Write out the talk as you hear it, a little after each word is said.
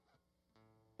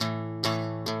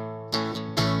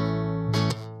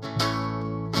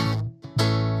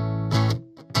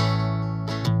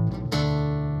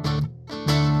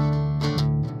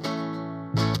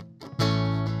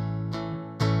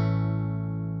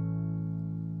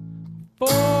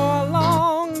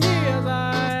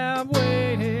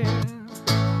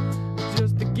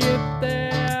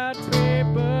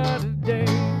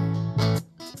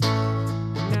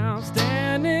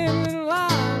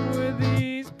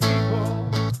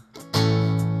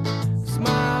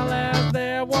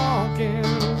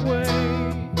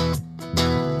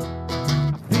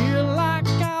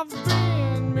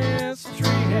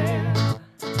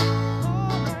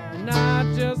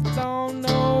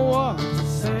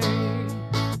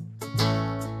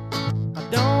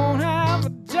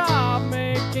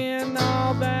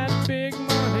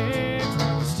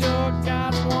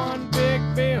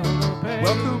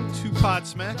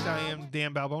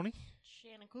Dan Balboni.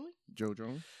 Shannon Cooley. Joe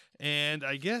Jones. And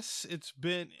I guess it's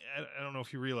been, I don't know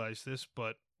if you realize this,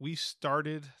 but we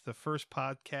started the first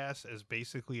podcast as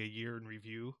basically a year in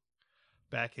review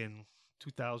back in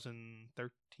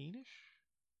 2013-ish.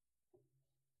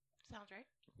 Sounds right.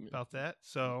 About that.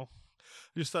 So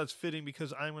I just thought it's fitting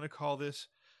because I'm going to call this,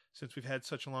 since we've had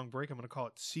such a long break, I'm going to call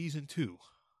it Season 2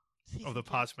 of the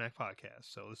Podsmack podcast.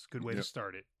 So this is a good way to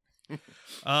start it.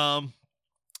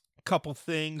 Couple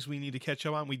things we need to catch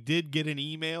up on. We did get an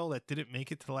email that didn't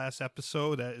make it to the last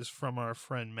episode. That is from our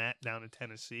friend Matt down in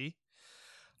Tennessee.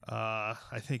 I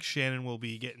think Shannon will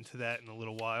be getting to that in a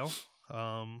little while.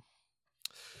 And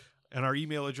our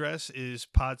email address is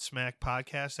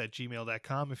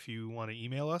podsmackpodcast@gmail.com if you want to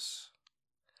email us.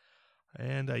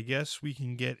 And I guess we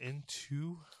can get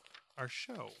into our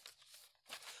show.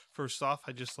 First off,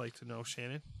 I'd just like to know,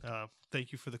 Shannon,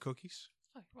 thank you for the cookies.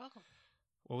 Oh, you're welcome.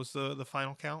 What was the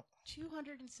final count?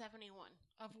 271,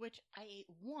 of which I ate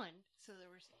one, so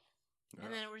there was,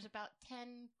 and then there was about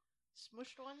 10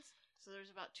 smushed ones, so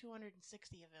there's about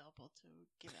 260 available to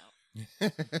give out.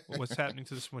 Well, what's happening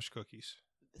to the smush cookies?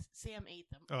 Sam ate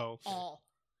them. Oh, okay. All.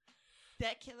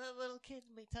 That little kid,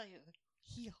 let me tell you,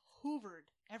 he hoovered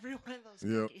every one of those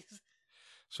cookies.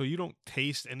 So you don't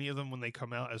taste any of them when they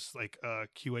come out as like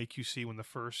QA/QC when the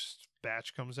first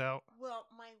batch comes out? Well,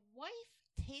 my wife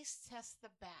taste tests the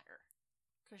batter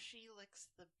because she licks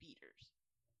the beaters.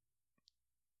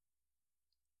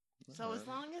 So as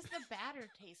long as the batter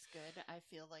tastes good, I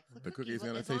feel like the cookies will,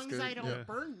 gonna as taste long good. as I don't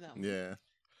burn them, Yeah,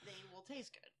 they will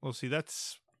taste good. Well, see,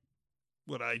 that's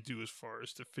what I do as far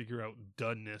as to figure out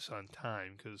doneness on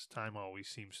time, because time always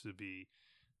seems to be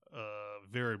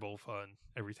variable fun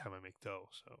every time I make dough.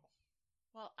 So,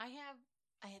 well, I had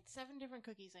 7 different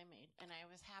cookies I made, and I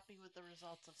was happy with the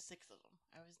results of 6 of them.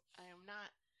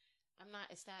 I'm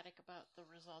not ecstatic about the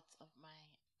results of my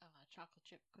chocolate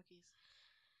chip cookies.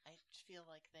 I just feel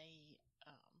like they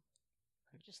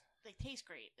taste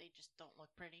great. They just don't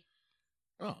look pretty.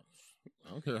 oh, I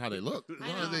don't care how they look. As I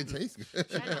long as know. they taste good.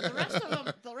 I know.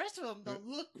 The rest of them, they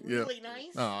look really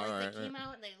nice. Oh, all like right, they came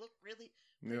out and they look really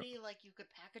Yep. pretty. Like you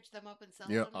could package them up and sell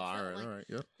Yep. them. Oh, all right. Like, All right.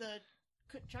 Yep. The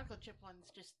chocolate chip ones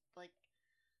just like,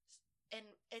 and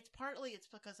it's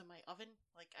because of my oven.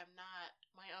 Like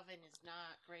my oven is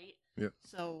not great. Yep.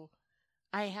 So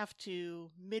I have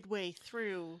to midway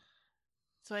through.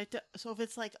 So if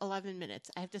it's like 11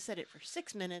 minutes, I have to set it for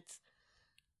 6 minutes.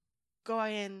 Go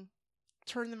in,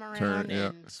 turn them around,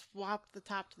 and swap the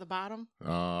top to the bottom.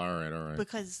 Oh, all right. All right.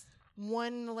 Because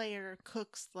one layer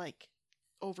cooks like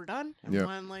overdone, and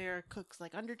one layer cooks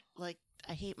like under. Like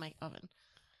I hate my oven,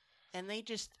 and they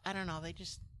just I don't know. They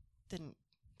just didn't.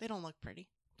 They don't look pretty,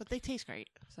 but they taste great.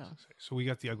 so we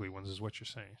got the ugly ones, is what you're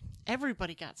saying?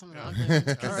 Everybody got some of the ugly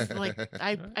ones. 'Cause, like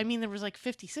I mean, there was like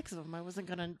 56 of them. I wasn't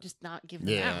gonna just not give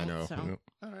them out. I know. So.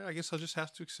 All right, I guess I'll just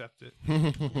have to accept it.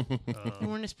 They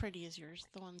weren't as pretty as yours,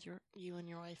 the ones you and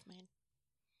your wife made,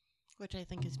 which I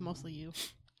think is mostly you.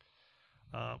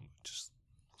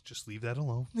 Just leave that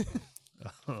alone.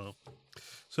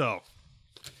 So,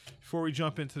 before we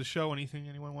jump into the show, anything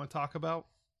anyone want to talk about?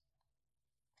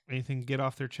 Anything to get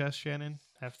off their chest, Shannon?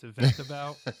 Have to vent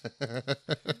about?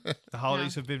 The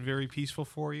holidays have been very peaceful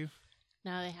for you?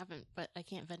 No, they haven't, but I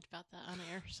can't vent about that on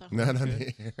air. So Not on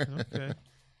Okay. here. Okay.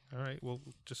 All right. Well,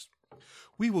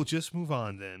 we will just move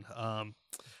on then. How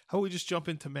about we just jump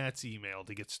into Matt's email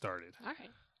to get started? all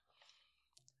right.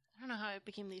 I don't know how I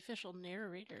became the official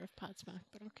narrator of Podsmack,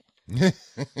 but okay.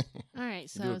 All right.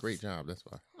 So You do a great job. That's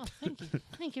why. Oh, thank you.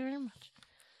 Thank you very much.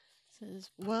 It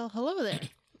says, well, hello there.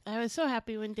 I was so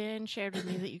happy when Dan shared with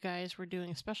me that you guys were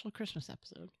doing a special Christmas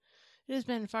episode. It has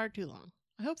been far too long.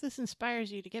 I hope this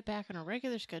inspires you to get back on a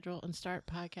regular schedule and start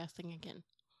podcasting again.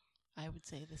 I would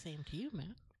say the same to you,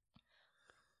 Matt.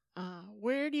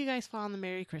 Where do you guys fall on the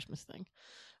Merry Christmas thing?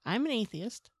 I'm an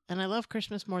atheist, and I love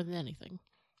Christmas more than anything.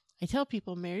 I tell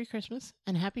people Merry Christmas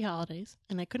and Happy Holidays,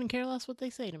 and I couldn't care less what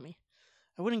they say to me.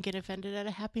 I wouldn't get offended at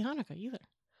a Happy Hanukkah either.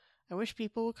 I wish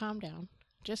people would calm down.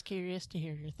 Just curious to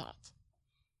hear your thoughts.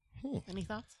 Any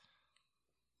thoughts?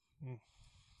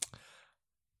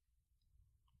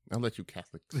 I'll let you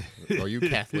Catholic. Are you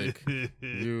Catholic?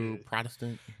 You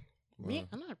Protestant? Me?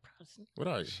 I'm not a Protestant. What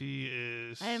are you? She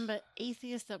is. I am an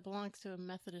atheist that belongs to a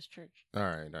Methodist church. All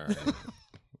right. All right.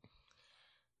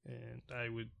 And I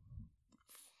would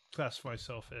classify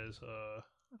myself as I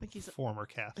think he's former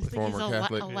I Catholic. think he's Former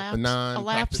Catholic. a a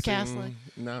lapsed Catholic.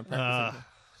 Non-practicing.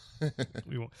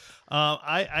 We won't.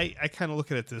 I kind of look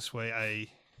at it this way.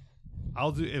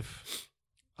 I'll do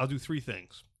 3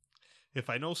 things. If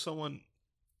I know someone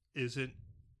isn't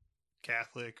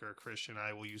Catholic or Christian,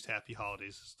 I will use Happy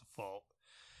Holidays as default.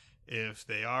 If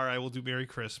they are, I will do Merry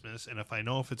Christmas. And if I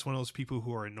know if it's one of those people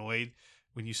who are annoyed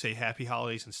when you say Happy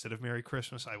Holidays instead of Merry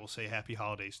Christmas, I will say Happy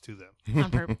Holidays to them.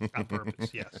 On purpose. On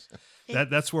purpose, yes. Hey.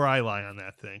 That's where I lie on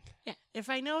that thing. Yeah. If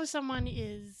I know someone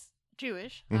is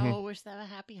Jewish, I Mhm. will wish them a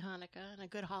happy Hanukkah and a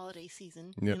good holiday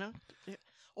season. Yep. You know,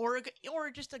 or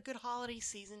just a good holiday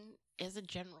season as a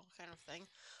general kind of thing.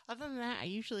 Other than that, I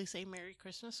usually say Merry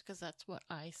Christmas because that's what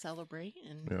I celebrate.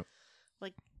 And Yep.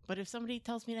 but if somebody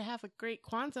tells me to have a great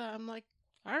Kwanzaa, I'm like,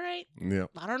 all right, Yeah.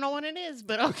 I don't know what it is,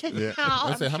 but okay. Yeah.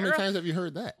 I say, how many times have you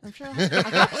heard that? I'm sure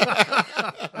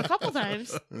a couple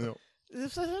times. Yep. So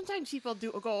sometimes people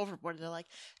do go overboard. They're like,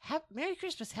 "Merry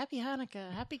Christmas, Happy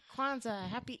Hanukkah, Happy Kwanzaa,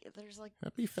 Happy." There's like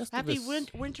Happy Festivus. Happy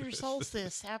winter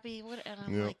solstice, Happy what? And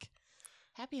I'm Yep. like,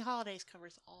 Happy Holidays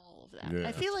covers all of that. Yeah.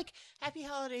 I feel like Happy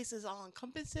Holidays is all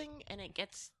encompassing and it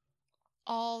gets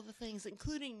all the things,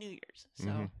 including New Year's. So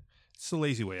Mhm. It's the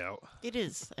lazy way out. it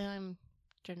is. And I'm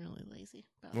generally lazy.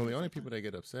 about Well, the things only like people that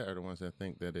get upset are the ones that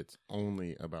think that it's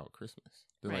only about Christmas.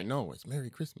 They're Right. like, no, it's Merry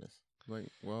Christmas.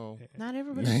 Like, well, that. Not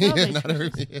everybody yeah, celebrates not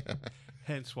Christmas. every, yeah.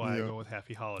 Hence why Yep. I go with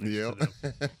Happy Holidays Yep. to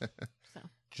them. So,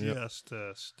 Yep. Just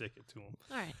to stick it to them.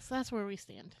 all right. So that's where we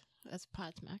stand as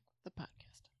Podsmack, the podcast.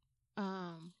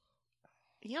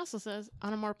 He also says,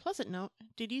 on a more pleasant note,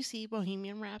 did you see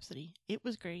Bohemian Rhapsody? It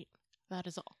was great. That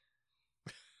is all.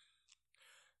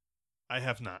 I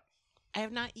have not. I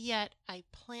have not yet. I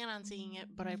plan on seeing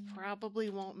it, but I probably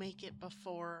won't make it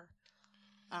before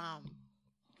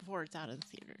it's out of the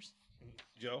theaters.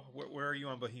 Joe, where are you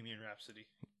on Bohemian Rhapsody?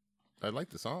 I like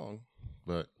the song,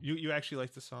 but You actually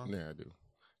like the song? yeah, I do.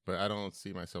 But I don't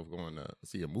see myself going to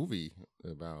see a movie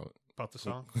about About the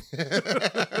song?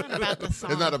 Not about the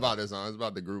song. It's not about the song. It's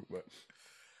about the group. But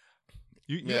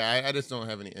You, yeah, I just don't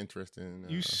have any interest in.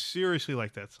 you seriously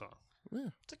like that song? Yeah,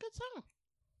 It's a good song.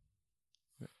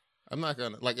 I'm not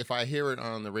gonna like if I hear it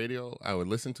on the radio, I would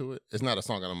listen to it. It's not a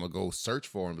song that I'm gonna go search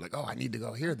for and be like, oh, I need to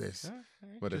go hear this. All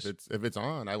right. But Just- if it's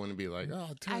on, I wouldn't be like, oh,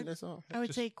 turn I- this on. I would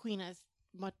Just- say Queen has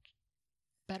much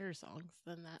better songs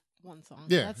than that one song.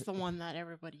 Yeah. That's the one that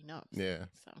everybody knows. Yeah,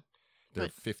 So the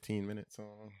but- 15-minute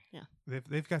song.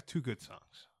 they've got two good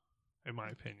songs, in my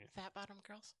opinion. Fat Bottom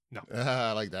Girls.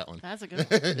 I like that one. That's a good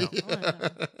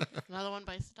one. Another one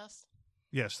bites the dust.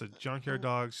 Yes, the Junkyard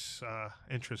Dogs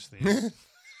interest theme.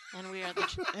 And we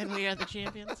are the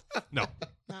champions. No,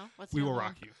 No, what's We the Will other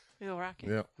Rock one? You. We will rock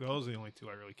you. Yep. Those are the only two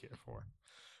I really care for.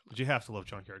 But you have to love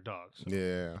Junkyard Dogs. So.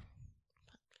 Yeah.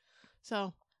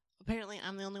 So apparently,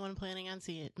 I'm the only one planning on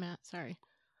seeing it. Matt, sorry.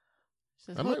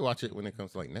 Says, I might watch it when it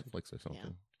comes to like Netflix or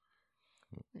something.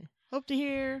 hope to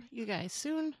hear you guys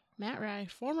soon. Matt Rye,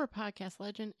 former podcast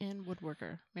legend and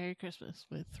woodworker. Merry Christmas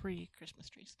with 3 Christmas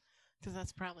trees. Because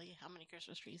that's probably how many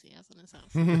Christmas trees he has in his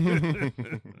house.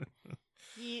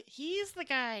 He's the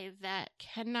guy that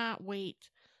cannot wait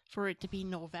for it to be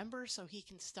November so he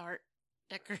can start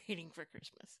decorating for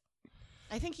Christmas.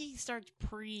 I think he starts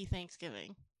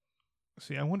pre-Thanksgiving.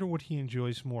 See, I wonder what he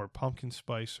enjoys more, pumpkin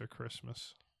spice or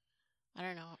Christmas. I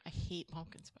don't know. I hate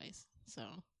pumpkin spice. So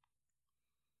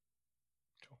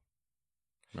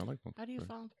I like pumpkin how do you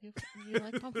spice. feel? You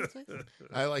like pumpkin spice?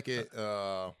 I like it.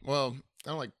 Well, I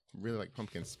don't really like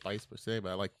pumpkin spice per se, but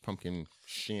I like pumpkin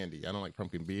shandy. I don't like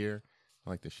pumpkin beer. I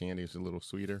like the shandy. It's a little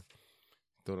sweeter.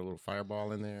 Throw a little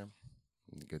fireball in there.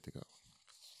 And good to go.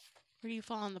 Where do you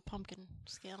fall on the pumpkin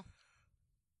scale?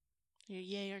 Your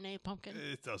yay or nay pumpkin?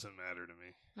 It doesn't matter to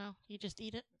me. No, you just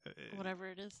eat it, whatever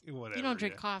it is. Whatever. You don't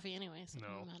drink yeah. coffee anyway, so it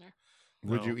No. doesn't matter.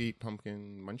 Would No. you eat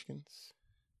pumpkin munchkins?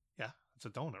 Yeah, it's a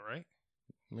donut, right?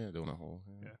 Yeah, donut hole.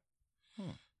 Yeah.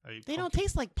 I eat They don't pumpkin-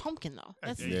 taste like pumpkin though. I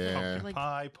That's eat Yeah. pumpkin like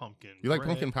pie, pumpkin. You like bread.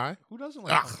 pumpkin pie? Who doesn't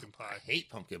like Ugh, pumpkin I pie? hate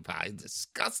pumpkin pie. It's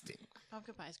disgusting.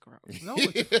 pumpkin pie is gross. No,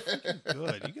 it's freaking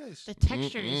good. You guys, The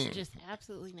texture Mm-mm. is just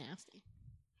absolutely nasty.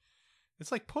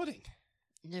 it's like pudding.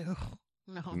 No,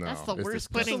 No, that's the it's worst Just a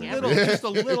pudding little, ever. just a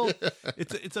little.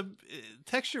 It's a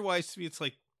texture wise to me. It's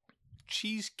like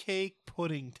cheesecake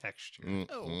pudding texture.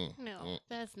 Oh no,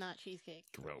 that's not cheesecake.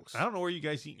 Gross. I don't know where you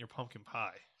guys eat your pumpkin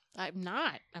pie. I'm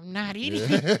not eating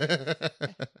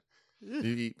it. You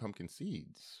eat pumpkin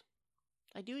seeds.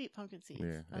 I do eat pumpkin seeds.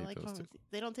 Yeah, I I eat like those pumpkin too. seeds.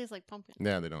 They don't taste like pumpkin.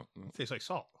 Yeah, they don't. It tastes like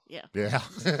salt. Yeah. Yeah.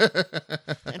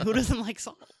 And who doesn't like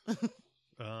salt?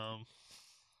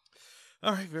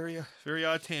 All right, very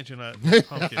odd tangent on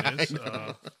pumpkin is.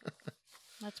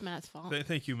 That's Matt's fault.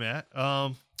 Thank you, Matt.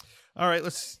 All right,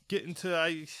 let's get into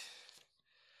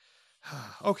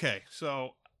Okay,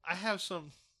 so I have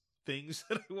some things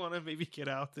that I want to maybe get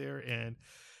out there, and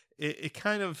it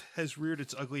kind of has reared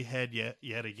its ugly head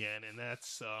yet again, and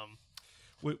that's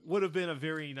what would have been a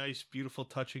very nice, beautiful,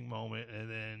 touching moment, and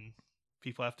then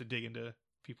people have to dig into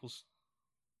people's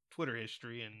Twitter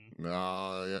history, and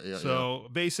Yeah. so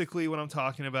basically, what I'm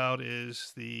talking about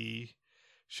is the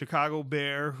Chicago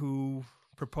Bear who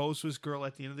proposed to his girl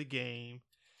at the end of the game.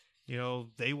 You know,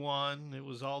 they won. It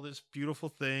was all this beautiful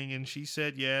thing, and she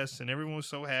said yes, and everyone was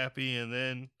so happy. And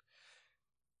then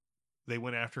they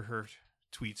went after her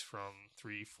tweets from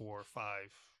 3, 4, 5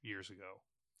 years ago.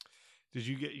 Did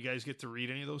you guys get to read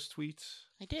any of those tweets?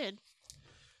 I did.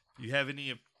 Do you have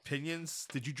any opinions?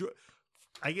 Did you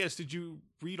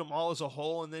read them all as a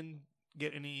whole and then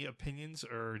get any opinions,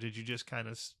 or did you just kind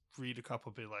of read a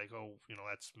couple bit like, oh, you know,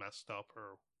 that's messed up,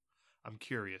 or I'm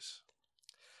curious.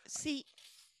 See,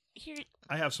 here.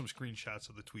 I have some screenshots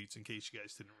of the tweets in case you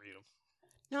guys didn't read them.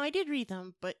 No, I did read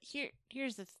them, but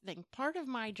here's the thing. Part of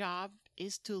my job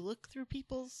is to look through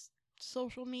people's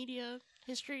social media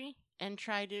history and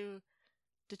try to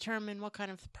determine what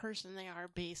kind of person they are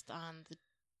based on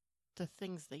the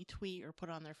things they tweet or put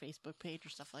on their Facebook page or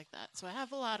stuff like that. So I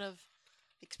have a lot of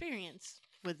experience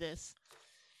with this.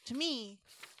 To me,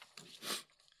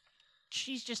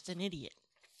 she's just an idiot.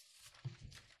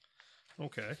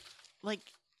 Okay. Like,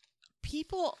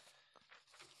 people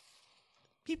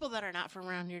that are not from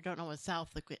around here don't know where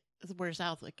Southwick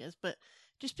is, but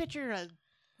just picture a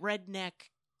redneck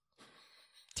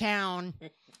town,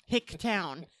 hick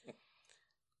town.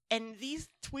 And these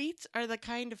tweets are the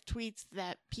kind of tweets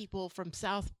that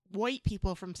white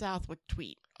people from Southwick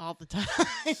tweet all the time.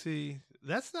 See,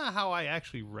 that's not how I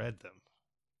actually read them.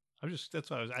 That's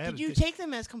what I had. Did you take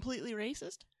them as completely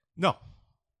racist? No.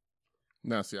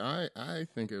 No, see, I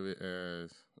think of it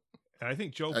as... And I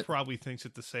think Joe probably thinks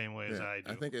it the same way as I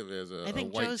do. I think of it as a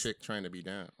white chick trying to be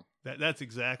down. That's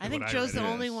exactly I think what Joe's I read the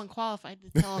it only as. one qualified to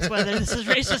tell us whether this is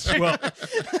racist or not.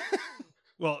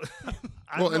 Well,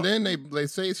 and then they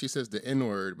say she says the N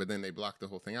word, but then they block the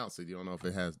whole thing out, so you don't know if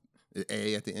it has the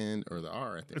A at the end or the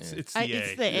R at the end. It's the A.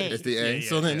 It's the A. It's the A. Yeah,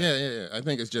 so then, yeah. yeah. I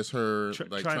think it's just her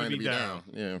trying to be down.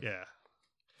 Yeah. Yeah.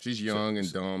 She's young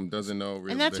and dumb, doesn't know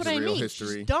real, And that's what I real mean.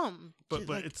 history. She's dumb. But She's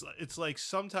like, it's like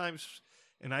sometimes,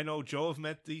 and I know Joe have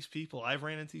met these people. I've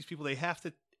ran into these people. They have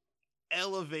to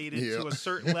elevate it to a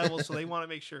certain level, so they want to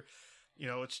make sure, you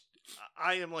know,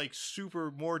 I am like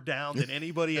super more down than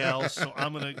anybody else, so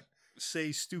I'm gonna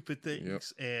say stupid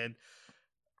things, and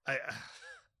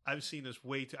I've seen this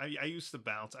way too. I used to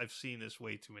bounce. I've seen this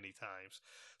way too many times.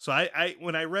 So I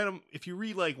when I read them, if you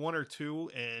read like one or two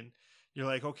and you're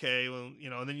like, okay, well, you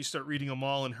know, and then you start reading them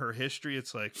all in her history,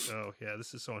 it's like, oh yeah,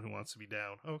 this is someone who wants to be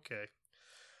down. Okay.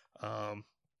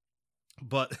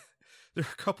 But there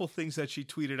are a couple things that she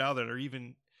tweeted out that are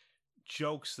even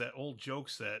old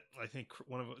jokes that I think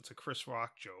one of it's a Chris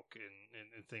Rock joke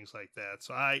and things like that.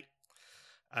 So I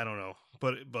don't know,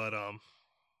 but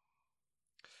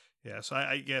yeah. So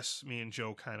I guess me and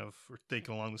Joe kind of were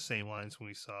thinking along the same lines when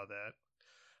we saw that.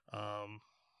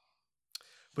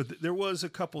 But there was a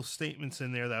couple statements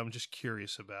in there that I'm just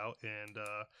curious about, and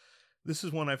this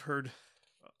is one I've heard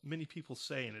many people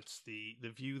say, and it's the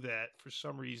view that for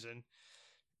some reason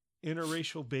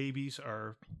interracial babies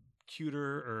are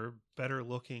cuter or better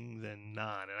looking than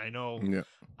non. And I know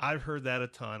I've heard that a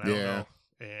ton. I don't know.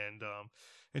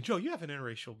 And Joe, you have an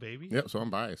interracial baby. Yep, so I'm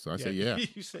biased. So I say yeah.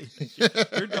 You say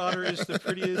your daughter is the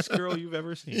prettiest girl you've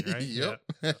ever seen, right? Yep.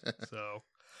 Yeah. So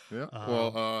yeah.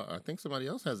 Well, I think somebody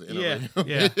else has an interracial.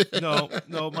 Yeah.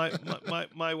 No.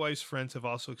 My wife's friends have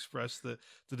also expressed the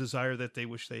desire that they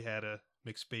wish they had a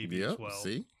mixed baby as well.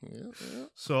 See? Yeah.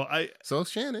 So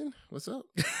Shannon, what's up?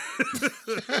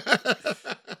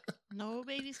 no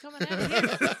babies coming out of here.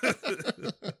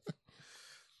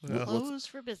 Closed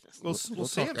for business. Well, we'll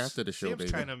talk after the show, Sam's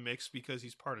baby. trying to mix because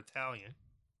he's part Italian.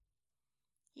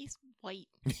 He's white.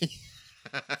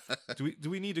 Do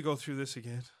we need to go through this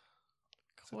again?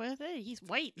 He's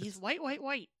white. He's white.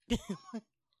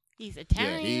 He's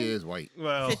Italian. Yeah, he is white.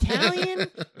 Well, he's Italian,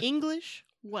 English,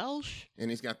 Welsh, and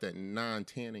he's got that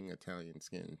non-tanning Italian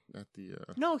skin. Not the.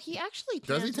 No, he actually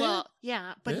does tans he tan? well.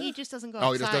 Yeah, but he just doesn't go outside.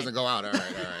 outside. He just doesn't go out. All right.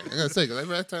 I'm gonna say because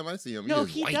every time I see him,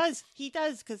 he white. does. He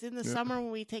does because in the summer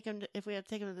when we take him, if we have to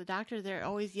take him to the doctor, they're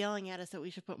always yelling at us that we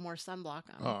should put more sunblock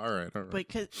on. Oh, all right.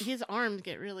 Because his arms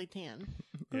get really tan.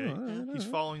 Yeah, he's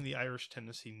follling the Irish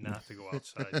tendency not to go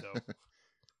outside, though.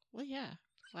 Well, yeah.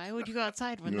 Why would you go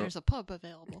outside when there's a pub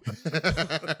available?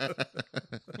 I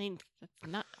mean,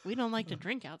 we don't like to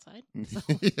drink outside. So.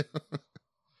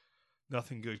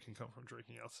 Nothing good can come from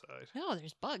drinking outside. No,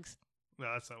 there's bugs.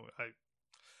 No, that's not what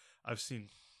I've seen.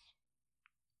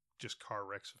 Just car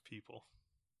wrecks of people.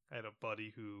 I had a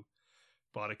buddy who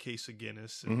bought a case of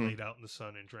Guinness and laid out in the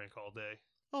sun and drank all day.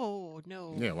 Oh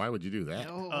no. Yeah, why would you do that?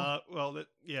 No.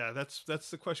 That's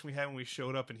the question we had when we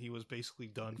showed up, and he was basically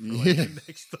done for Yeah.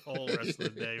 the whole rest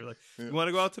of the day. We're like, you want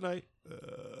to go out tonight?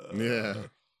 Yeah.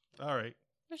 All right.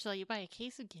 First of all, you buy a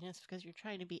case of Guinness because you're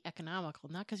trying to be economical,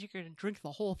 not because you're going to drink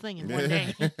the whole thing in one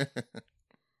day.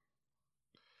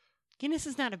 Guinness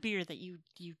is not a beer that you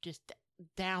just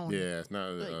down. Yeah, it's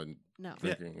not No.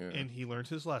 drinking. Yeah. And he learned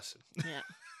his lesson. Yeah.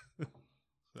 So,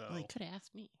 Well, he could have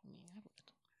asked me. I mean, I would.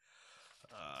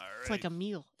 all It's right. like a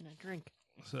meal and a drink.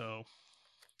 So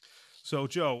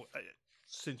Joe,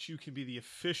 since you can be the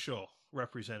official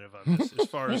representative on this, as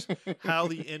far as how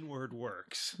the N word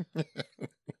works,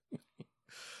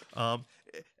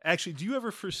 actually, do you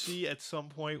ever foresee at some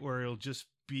point where it'll just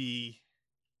be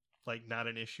like not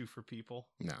an issue for people?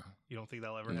 Nah. You don't think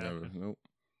that'll ever Never. happen? Nope.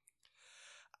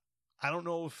 I don't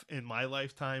know if in my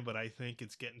lifetime, but I think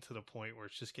it's getting to the point where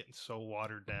it's just getting so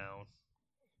watered down.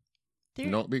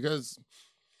 No, because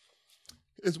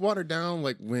it's watered down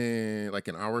like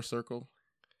in our circle,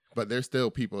 but there's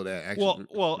still people that actually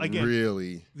Well, again,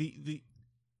 really the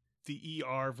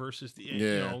ER versus the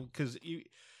Yeah. because you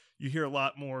hear a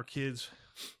lot more kids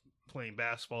playing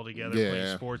basketball together, Yeah.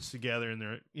 playing sports together, and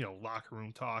they're locker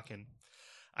room talk, and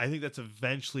I think that's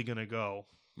eventually going to go.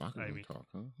 locker I room mean, talk,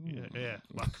 huh? Yeah,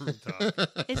 locker room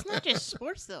talk. It's not just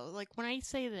sports though. Like when I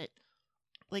say that,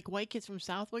 like white kids from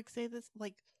Southwick say this,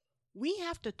 like we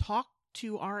have to talk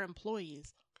to our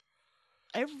employees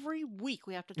every week.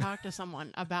 We have to talk to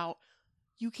someone about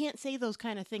you can't say those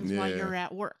kind of things while Yeah. you're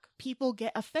at work. People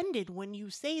get offended when you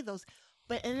say those.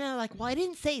 And they're like, well, I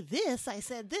didn't say this. I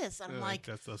said this. And I'm like,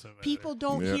 that doesn't matter. people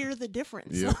don't Yep. hear the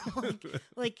difference. Yep.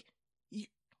 like you,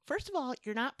 first of all,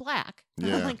 you're not black.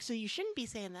 Yeah. Like, so you shouldn't be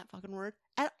saying that fucking word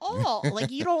at all.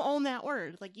 Like, you don't own that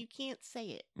word. Like, you can't say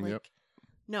it. Like, Yep.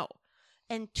 no.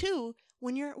 And two,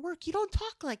 when you're at work, you don't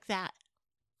talk like that.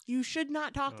 You should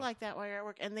not talk No. like that while you're at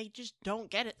work. And they just don't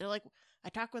get it. They're like, I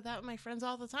talk with that with my friends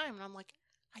all the time. And I'm like,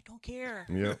 I don't care.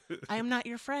 Yep. I am not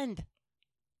your friend.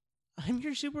 I'm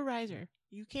your supervisor.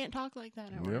 You can't talk like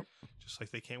that at work. Yep. Just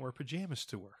like they can't wear pajamas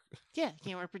to work. Yeah,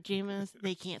 can't wear pajamas.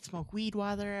 They can't smoke weed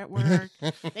while they're at work.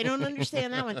 They don't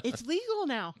understand that one. It's legal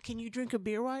now. Can you drink a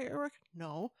beer while you're at work?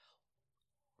 No.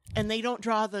 And they don't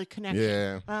draw the connection.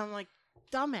 Yeah. I'm like,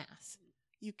 dumbass.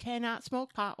 You cannot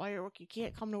smoke pot while you're at work. You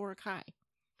can't come to work high.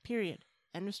 Period.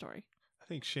 End of story. I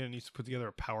think Shannon needs to put together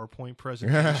a PowerPoint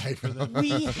presentation for them.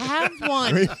 We have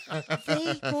one.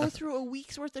 They go through a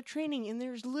week's worth of training, and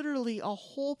there's literally a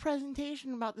whole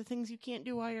presentation about the things you can't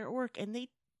do while you're at work, and they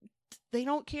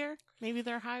don't care. Maybe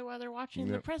they're high while they're watching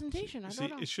the Yep. presentation. I See,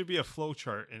 don't know. it should be a flow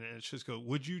chart, and it should go,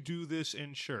 would you do this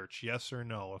in church? Yes or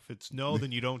no? If it's no,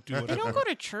 then you don't do it. They don't go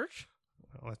to church.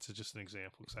 Well, that's just an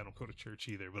example because I don't go to church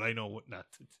either, but I know what not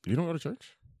to do. You don't go to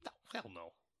church? No, hell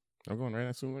no. I'm going right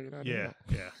as soon as I get out.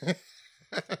 Yeah.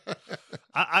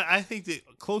 I think the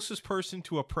closest person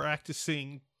to a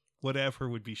practicing whatever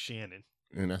would be Shannon.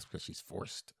 And that's because she's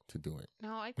forced to do it.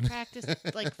 No, I practice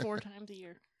like 4 times a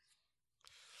year.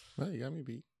 Well, you got me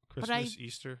beat. Christmas,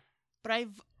 Easter. But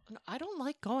I don't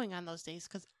like going on those days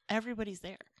because everybody's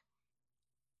there.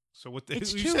 So what?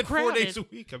 It's You too said 4 days crowded.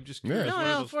 a week. I'm just Yeah. curious. No, what are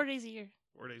no, those 4 days a year.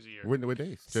 4 days a year. What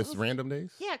days? Just So- random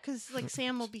days? Yeah, because like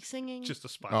Sam will be singing, Just a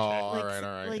spot Oh, check. all Like, right,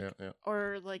 all right. like- yeah, yeah.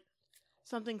 or like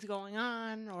something's going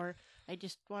on, or I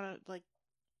just want to like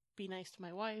be nice to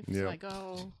my wife, so Yeah. I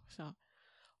go. So,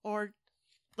 or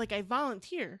like I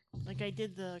volunteer, like I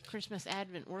did the Christmas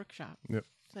Advent workshop. Yep.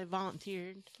 So I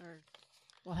volunteered, or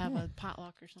we'll have a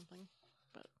potluck or something.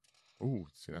 Ooh,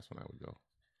 see, that's when I would go.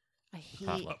 I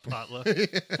hate. Potluck. Can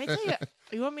I tell you?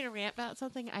 You want me to rant about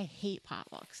something? I hate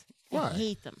potlucks. Why? I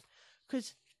hate them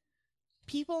because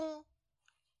people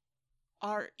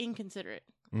are inconsiderate.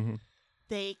 Mm-hmm.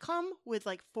 They come with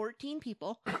like 14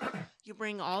 people. You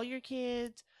bring all your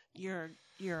kids, your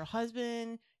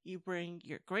husband, you bring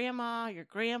your grandma, your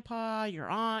grandpa, your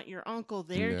aunt, your uncle,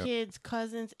 their Yep. kids,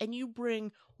 cousins, and you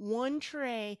bring one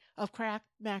tray of Kraft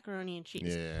macaroni and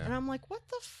cheese. And Yeah. I'm like, what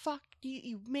the fuck?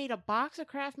 You made a box of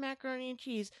Kraft macaroni and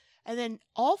cheese, and then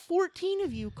all 14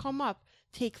 of you come up,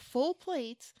 take full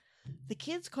plates. The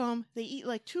kids come, they eat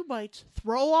like 2 bites,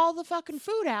 throw all the fucking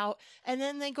food out, and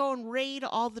then they go and raid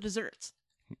all the desserts.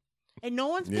 And no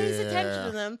one pays attention Yeah.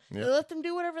 to them. Yep. They let them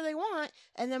do whatever they want,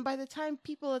 and then by the time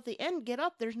people at the end get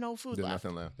up, there's no food There's left.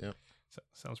 nothing left. Yep.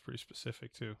 Sounds pretty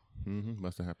specific too, Mm-hmm.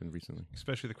 Must have happened recently.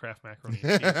 especially the Kraft macaroni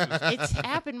and cheese. It's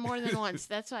happened more than once.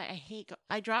 That's why I hate.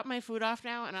 I drop my food off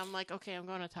now, and I'm like, okay, I'm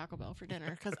going to Taco Bell for dinner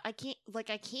because I can't. Like,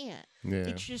 I can't. Yeah.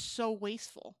 It's just so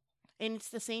wasteful, and it's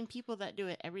the same people that do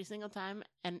it every single time.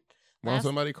 And Why don't last-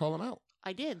 somebody call them out?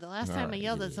 I did. The last All time I right,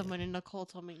 yelled at yeah. someone and Nicole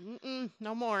told me,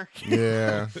 no more.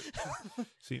 Yeah.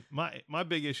 See, my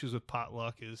big issues with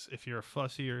potluck is if you're a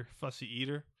fussy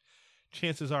eater,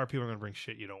 chances are people are gonna bring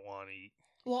shit you don't want to eat.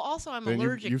 Well, also I'm Then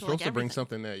allergic you're to supposed like to bring everything.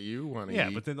 something that you want to Yeah,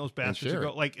 eat. but then those bastards share will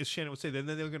go it. like as Shannon would say. Then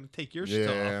they're gonna take your yeah.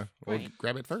 stuff, Well, Right.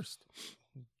 grab it first.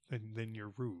 and then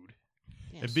you're rude.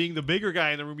 Yes. And being the bigger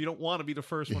guy in the room, you don't want to be the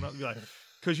first one up and be like,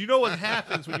 because you know what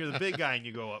happens when you're the big guy and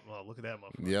you go up. Well, look at that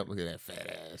motherfucker. Yep. Look at that fat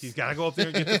ass. He's got to go up there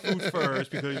and get the food first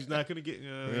because he's not going to get.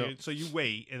 Yep. So you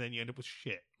wait, and then you end up with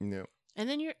shit. Yep. And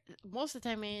then most of the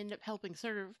time I end up helping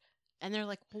serve, and they're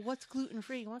like, "Well, what's gluten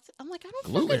free? I'm like, I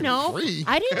don't fucking know. Gluten-free?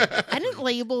 I didn't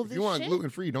label If this you want shit. gluten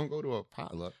free, don't go to a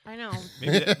potluck. I know.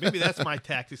 Maybe that's my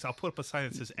tactics. I'll put up a sign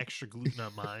that says extra gluten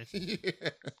on mine. Yeah.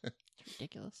 It's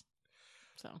ridiculous.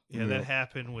 So Yeah, that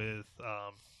happened with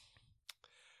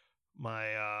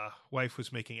my wife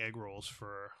was making egg rolls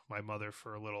for my mother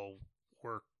for a little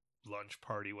work lunch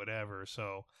party, whatever.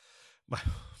 So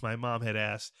my mom had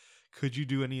asked, could you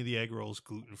do any of the egg rolls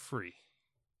gluten free?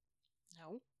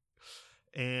 no.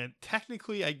 And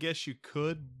technically, I guess you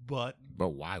could, but But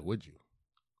why would you?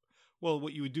 well,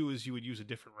 what you would do is you would use a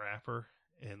different wrapper,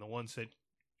 and the ones that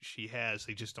she has,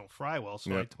 they just don't fry well.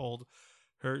 So I Yep. told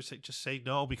her, just say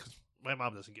no, because my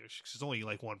mom doesn't give a shit. She's only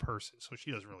like one person, so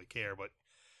she doesn't really care. But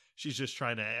she's just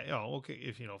trying to, okay,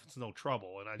 if it's no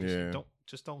trouble, and I just Yeah.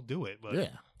 don't do it. But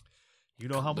Yeah. you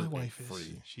know how my Gluten wife is.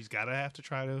 free. She's got to have to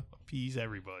try to appease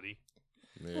everybody.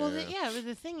 Yeah. Well, but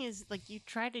the thing is, like, you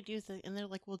try to do the, and they're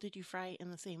like, "Well, did you fry it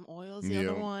in the same oil as the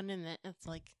other Yeah. one?" And then it's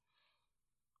like,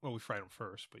 Well, we fried them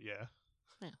first, but yeah.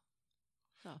 Yeah.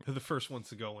 Oh. They're the first ones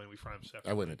to go in. We fry them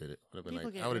separately. I wouldn't have did it. I'd have been People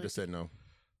like, get I would have really- just said no.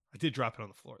 I did drop it on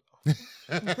the floor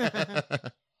though,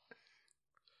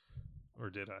 or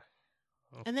did I?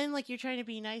 and then like you're trying to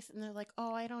be nice, and they're like,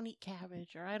 "Oh, I don't eat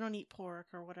cabbage, or I don't eat pork,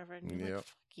 or whatever," and you're Yep. like,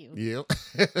 "Fuck you, Yep.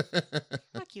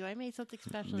 fuck you! I made something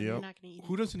special, and you're Yep. not going to eat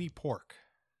Who it." doesn't eat pork?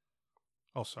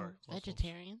 Oh, sorry. Muslims.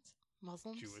 Vegetarians,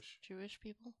 Muslims, Jewish.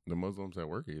 people. The Muslims at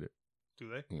work eat it. Do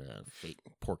they? Yeah, fake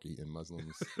pork eating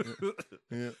Muslims.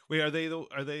 Yeah. Wait, are they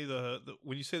the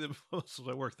when you say the Muslims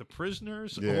at work, the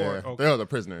prisoners? Yeah. Or, okay. They're the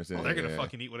prisoners. Yeah, Oh, they're gonna yeah.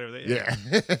 fucking eat whatever they. Yeah.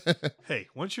 Hey,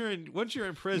 once you're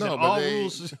in prison, No, but all they-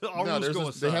 rules all no, rules there's go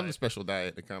a- they have a aside. special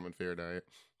diet, the common fare diet,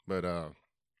 but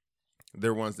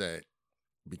they're ones that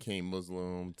became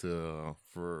Muslim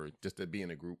for just to be in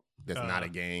a group that's not a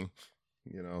gang,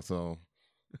 So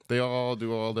they all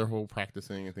do all their whole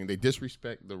practicing and thing. They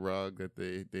disrespect the rug that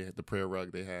they the prayer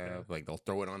rug they have. Yeah. Like they'll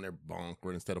throw it on their bunk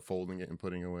or instead of folding it and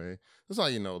putting it away. That's how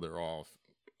you know they're all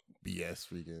BS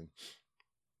freaking.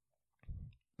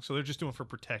 So they're just doing it for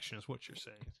protection, is what you're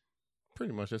saying.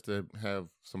 Pretty much just to have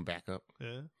some backup. Yeah.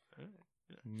 All right.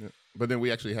 Yeah. But then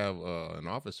we actually have an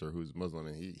officer who's Muslim,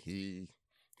 and he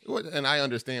and I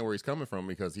understand where he's coming from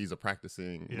because he's a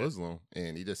practicing Yeah. Muslim,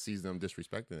 and he just sees them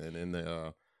disrespecting it, and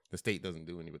the state doesn't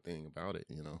do anything about it.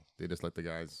 They just let the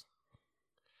guys.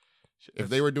 If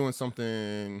they were doing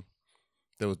something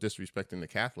that was disrespecting the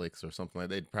Catholics or something like,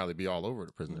 they'd probably be all over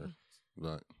the prisoner.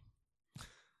 But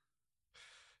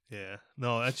Yeah.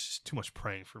 No, that's just too much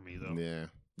praying for me, though.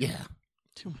 yeah.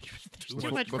 Too much. Too Too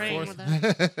much much praying with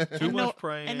that. that. Too And much no-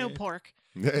 praying. And no pork.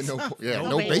 Yeah, no, No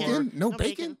no bacon. bacon, no No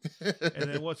bacon.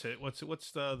 And then what's the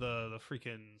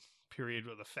freaking period,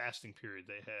 or the fasting period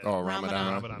they had? Oh,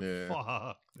 Ramadan. Ramadan. Ramadan. Yeah.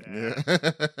 Fuck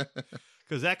that. Yeah.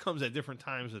 Because that comes at different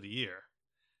times of the year.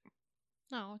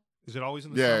 No. Is it always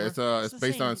in the Yeah, summer? it's the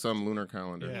based on same. some lunar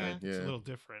calendar. Yeah, Yeah. it's a little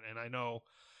different. And I know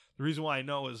the reason why I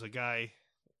know is a guy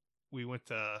I went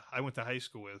to high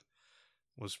school with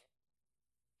was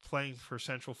playing for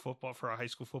Central football for our high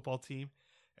school football team,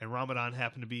 and Ramadan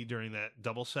happened to be during that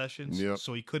double sessions. Yep.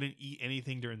 So he couldn't eat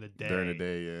anything during the day. During the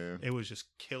day, yeah. It was just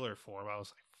killer for him. I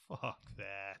was like, fuck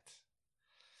that.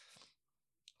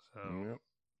 So Yep.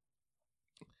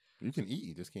 You can eat,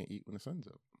 you just can't eat when the sun's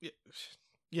up.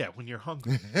 yeah, when you're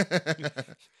hungry.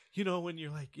 When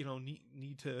you're like,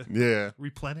 need to Yeah.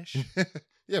 replenish.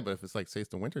 Yeah, but if it's like, say it's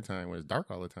the winter time where it's dark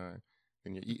all the time,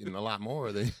 and you're eating a lot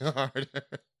more than you are.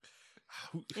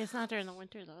 It's not during the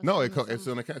winter though. No, in the it's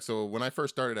summer. in the so when I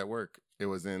first started at work, it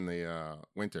was in the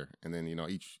winter, and then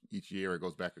each year it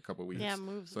goes back a couple weeks. Yeah, it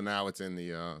moves. So now it's in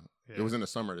the it was in the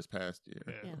summer this past year.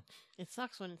 Yeah. Yeah. It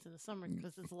sucks when it's in the summer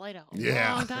because it's light out.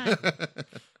 Yeah. Long time.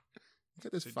 Look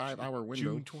at this So 5-hour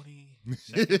window. June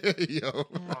 22nd, Yo.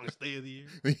 longest day of the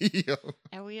year. Yo.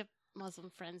 And we have Muslim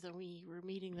friends, and we were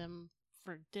meeting them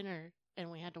for dinner,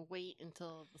 and we had to wait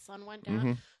until the sun went down.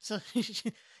 Mhm. So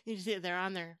you see they're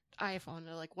on their iPhone.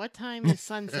 They're like, "What time is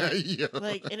sunset?" Yo.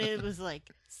 and it was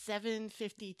like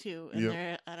 7:52, and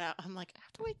Yep. I'm like, "I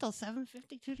have to wait till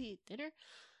 7:52 to eat dinner,"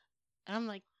 and I'm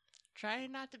like,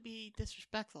 trying not to be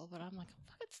disrespectful, but I'm like, I'm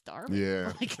fucking starving.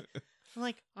 Yeah. Like, I'm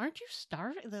like, aren't you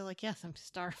starving? They're like, yes, I'm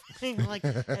starving. I'm like,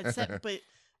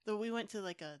 but we went to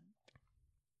like I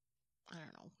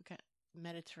don't know, what kind of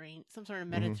Mediterranean, some sort of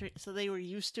Mediterranean. So they were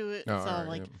used to it. Oh, so all right,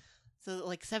 like, yeah. so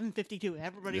like 7:52,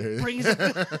 everybody Yeah. brings it.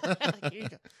 Like, here you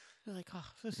go. They're like, oh,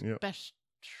 this is the Yep. best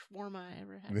shawarma I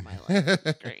ever had in my life.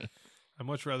 It's great. I'd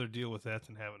much rather deal with that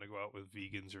than having to go out with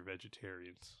vegans or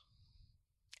vegetarians.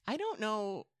 I don't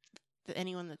know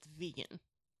anyone that's vegan.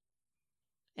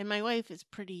 And my wife is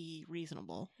pretty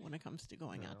reasonable when it comes to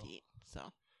going out to No. eat.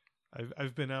 So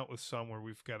I've been out with some where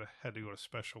we've had to go to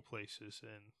special places,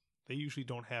 and they usually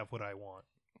don't have what I want.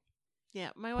 yeah,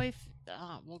 my wife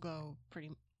will go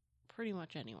pretty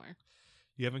much anywhere.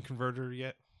 You haven't converted her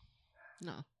yet?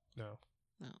 No, No.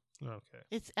 No. Okay.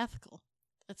 it's ethical.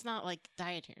 It's not like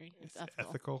dietary. It's ethical.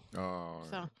 Ethical. Oh,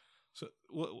 So So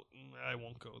I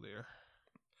won't go there.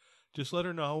 Just let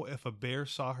her know if a bear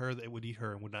saw her, they would eat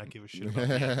her and would not give a shit about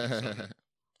me. I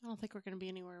don't think we're going to be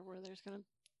anywhere where there's going to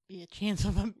be a chance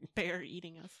of a bear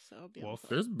eating us. So it'll be Well, all fun.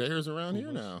 There's bears around here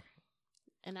Pumas. now.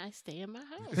 And I stay in my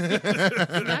house.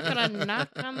 I'm not going to knock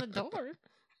on the door.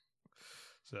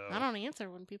 So I don't answer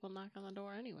when people knock on the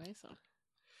door anyway. So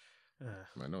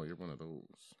I know you're one of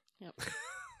those. yep,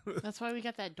 that's why we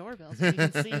got that doorbell so we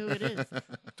can see who it is.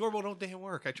 doorbell don't damn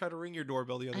work. I tried to ring your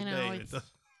doorbell the other I know, day. And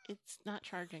It's not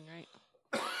charging right.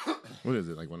 What is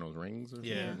it, like one of those rings? Or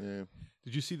Yeah. something? Yeah.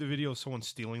 Did you see the video of someone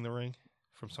stealing the ring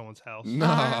from someone's house?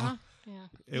 No. Yeah.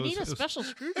 It You was- need a it was- special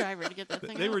screwdriver to get that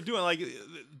thing They off. were doing like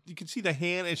you can see the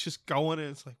hand. It's just going, and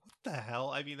it's like, what the hell?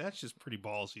 I mean, that's just pretty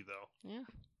ballsy, though. Yeah.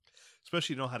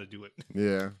 Especially to know how to do it.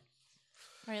 Yeah.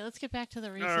 All right, let's get back to the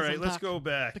racism All right, let's talk, go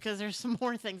back. because there's some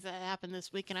more things that happened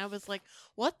this week, and I was like,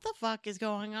 what the fuck is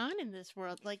going on in this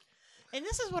world? Like, and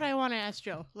this is what I want to ask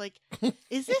Joe. Like,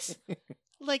 is this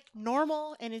like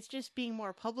normal and it's just being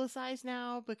more publicized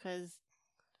now because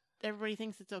everybody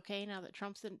thinks it's okay now that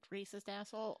Trump's a racist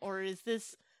asshole? Or is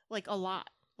this like a lot?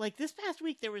 Like this past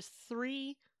week, there was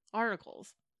 3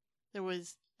 articles. There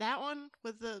was that one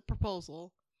with the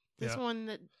proposal, this Yeah. one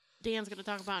that Dan's going to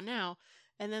talk about now,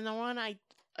 and then the one I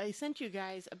sent you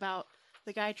guys about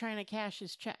the guy trying to cash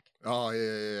his check. Oh,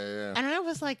 yeah. And I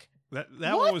was like, That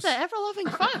what one was the ever-loving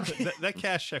fuck? that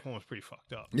cash check one was pretty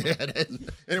fucked up. Yeah, it is. And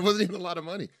it wasn't even a lot of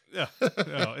money. Yeah,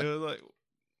 no, it was like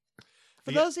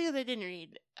For Yeah. those of you that didn't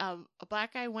read, a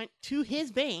black guy went to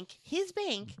his bank,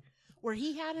 where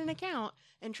he had an account,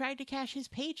 and tried to cash his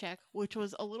paycheck, which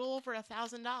was a little over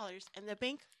 $1,000, and the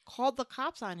bank called the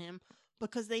cops on him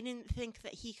because they didn't think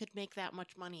that he could make that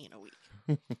much money in a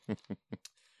week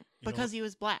because he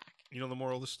was black. you know the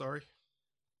moral of the story.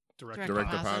 Direct Direct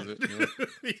Direct deposit.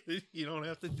 deposit. You don't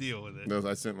have to deal with it. No,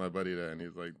 I sent my buddy that, and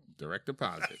he's like, direct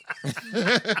deposit.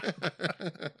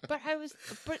 But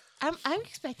I'm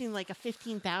expecting like a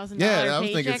 $15,000 Yeah, I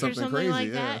was thinking paycheck or something something crazy, like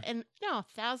yeah. that, and no,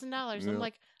 $1,000. Yeah. I'm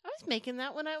like, I was making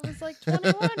that when I was like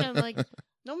 21. I'm like,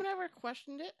 no one ever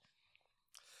questioned it.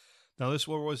 Now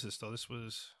where was this though? This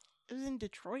was It was in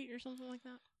Detroit or something like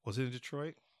that. it in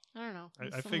Detroit? I don't know. It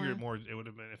was I somewhere. figured more. It would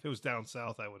have been if it was down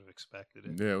south. I would have expected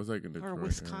it. Yeah, it was like in Detroit. Or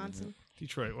Wisconsin.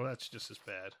 Detroit. Well, that's just as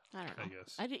bad. I don't know.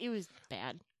 I guess. It was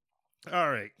bad.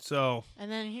 All right. So And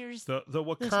then here's the one.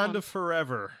 Wakanda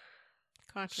Forever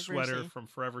controversy. sweater from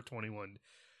Forever 21.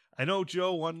 I know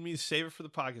Joe wanted me to save it for the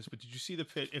podcast, but did you see the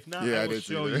pitch? If not, Yeah, I I will did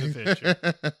see show you the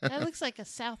picture. That looks like a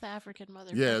South African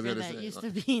motherfucker Yeah, I was gonna that say. used to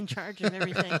be in charge of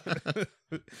everything.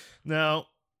 Now,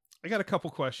 I got a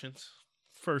couple questions.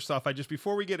 First off,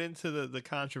 before we get into the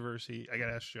controversy, I got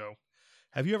to ask Joe,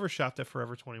 have you ever shopped at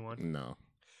Forever 21? No.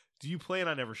 Do you plan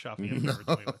on ever shopping at No.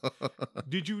 Forever 21?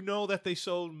 Did you know that they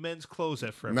sold men's clothes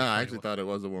at Forever No, 21? I actually thought it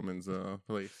was a woman's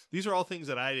place. These are all things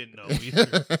that I didn't know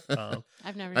either.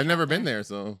 I've never. I've never shopped been there,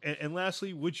 so And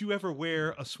lastly, would you ever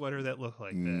wear a sweater that looked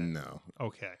like that? no.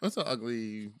 Okay, That's an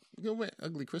ugly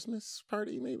Christmas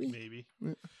party, maybe. maybe.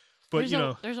 Yeah. But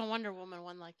there's a Wonder Woman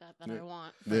one like that Yeah. I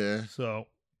want. Yeah.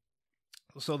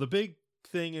 so the big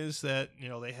thing is that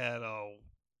they had a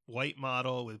white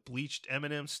model with bleached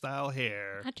Eminem style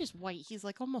hair, Not just white. He's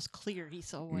like almost clear. He's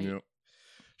so white. Yep.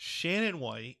 Shannon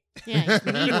White, Yeah, he's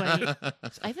me white.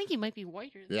 I think he might be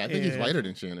whiter. Yeah, I think he's And- whiter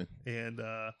than Shannon. and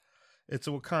it's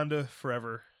a Wakanda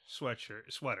Forever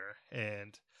sweater.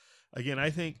 And again, I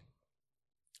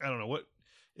don't know what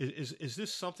is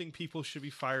this something people should be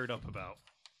fired up about?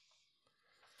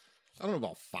 I don't know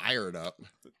about fired up,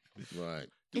 but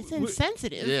It's Would-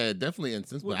 insensitive. yeah, definitely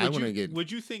insensitive. I want to get.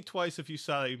 Would you think twice if you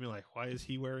saw that? You'd be like, "Why is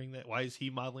he wearing that? Why is he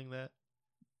modeling that?"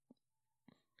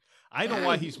 I know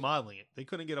why he's modeling it. They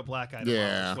couldn't get a black guy to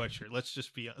Yeah. model a sweatshirt. Let's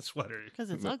just be a sweater. Because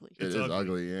it's ugly. It It's is ugly.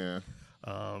 ugly, yeah.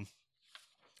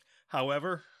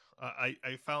 However,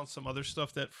 I found some other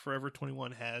stuff that Forever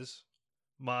 21 has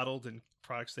modeled and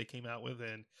products they came out with,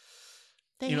 and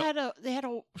They had a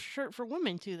shirt for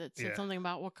women too that said Yeah. something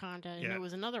about Wakanda, and Yeah. it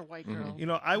was another white Mhm. girl. you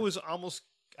know,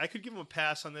 I could give them a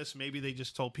pass on this. Maybe they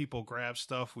just told people grab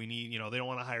stuff. We need, they don't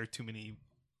want to hire too many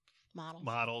Models.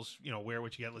 models. Wear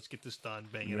what you get. Let's get this done.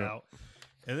 Bang it Yeah. out.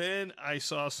 And then I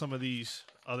saw some of these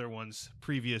other ones,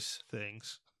 previous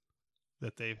things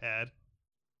that they've had.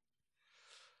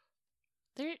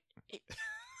 They're, it,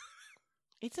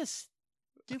 it's a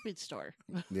stupid store.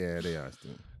 Yeah, they are.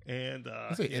 Steve. And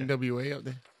I say yeah. NWA up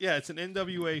there. Yeah, it's an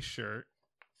NWA shirt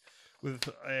with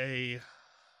a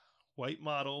white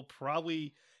model,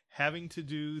 probably having to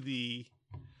do the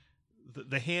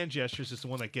hand gestures is the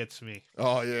one that gets me.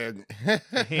 Oh yeah,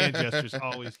 The hand gestures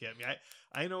always get me.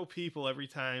 I know people every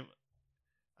time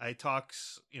I talk,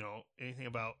 anything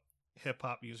about hip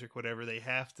hop music, whatever, they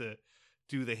have to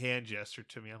do the hand gesture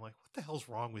to me. I'm like, what the hell's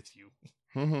wrong with you?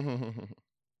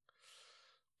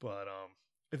 But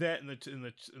that and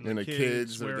the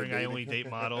kids with the wearing I dating. only date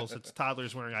models. It's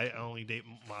toddlers wearing I only date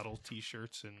model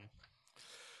T-shirts, and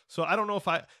so I don't know if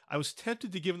I was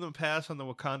tempted to give them a pass on the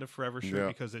Wakanda Forever shirt Yeah.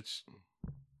 because it's,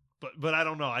 but I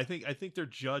don't know. I think their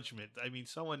judgment. I mean,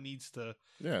 someone needs to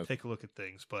Yeah, take a look at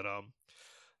things, but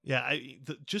yeah,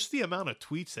 just the amount of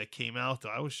tweets that came out, though,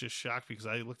 I was just shocked because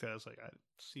I looked at it, I was like, I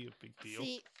see a big deal.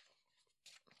 See,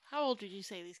 how old did you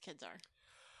say these kids are?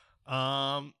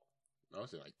 I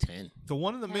was like 10. The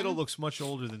one in the middle 10? looks much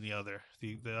older than the other.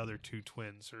 The other two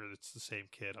twins, or it's the same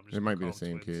kid. I'm just It might gonna be the call them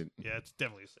same twins. kid. Yeah, it's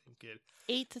definitely the same kid.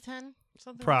 8 to 10,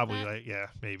 something. Probably, Like that? like yeah,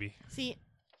 maybe. See,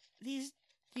 these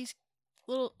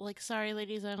little sorry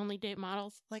ladies, I only date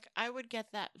models. Like I would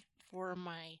get that for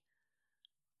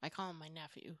I call him my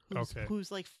nephew, who's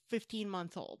like 15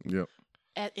 months old, Yep.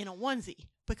 in a onesie,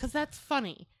 because that's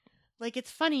funny. Like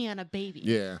it's funny on a baby.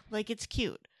 Yeah. Like it's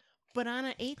cute. But on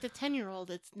an 8 to 10-year-old,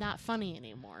 it's not funny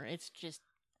anymore. It's just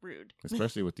rude.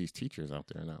 Especially with these teachers out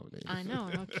there nowadays. I know,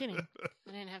 no kidding.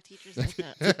 I didn't have teachers like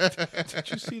that.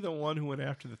 Did you see the one who went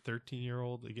after the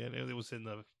 13-year-old again? It was in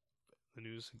the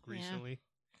news recently.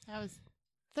 I was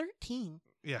 13.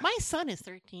 Yeah. My son is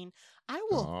 13. I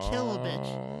will kill a bitch.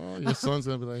 Aw, your son's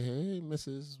gonna be like, "Hey,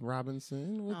 Mrs.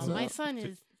 Robinson, what's Oh, up?" my son Did-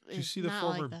 is. Did you is see the not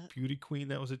former like that. beauty queen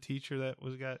that was a teacher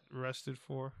that got arrested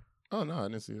for? Oh no, I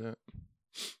didn't see that.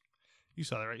 You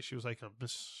saw that, right? She was like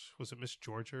was it Miss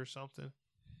Georgia or something?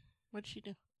 What'd she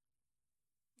do?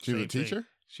 She was a Same thing. teacher.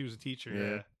 She was a teacher, Yeah.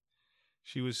 yeah.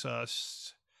 She was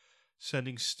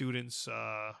sending students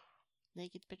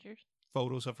Naked pictures?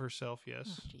 photos of herself, yes.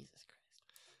 Oh, Jesus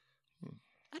Christ.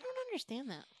 I don't understand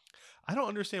that. I don't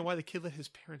understand why the kid let his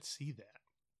parents see that.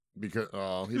 Because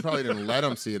he probably didn't let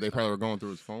him see it. They probably were going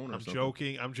through his phone or I'm something.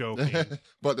 joking. I'm joking.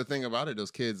 But the thing about it,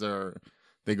 those kids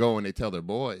they go and they tell their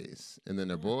boys, and then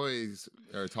their boys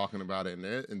are talking about it,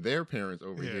 and their parents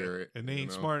overhear it. And they you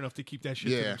ain't know? smart enough to keep that shit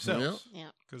to Yeah, themselves. Yeah.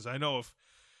 Because I know if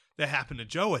that happened to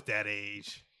Joe at that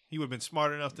age, he would have been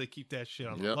smart enough to keep that shit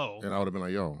on the Yep. low. And I would have been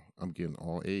like, "Yo, I'm getting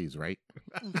all A's, right?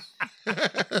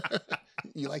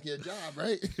 You like your job,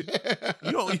 right?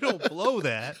 You don't blow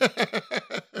that.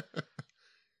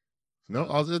 No,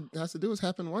 all it has to do is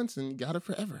happen once, and you got it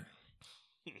forever.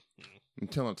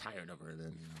 Until I'm tired of her,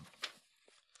 then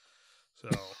So,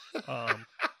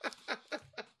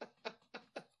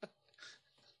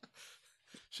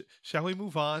 shall we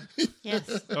move on? Yes.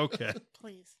 Okay.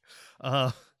 Please.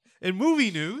 In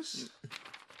movie news,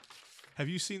 have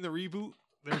you seen the reboot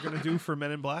they're going to do for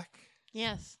Men in Black?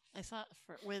 Yes. I saw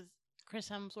it with Chris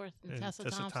Hemsworth and, And Tessa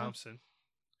Thompson.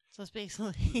 So it's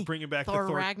basically Bringing back Thor the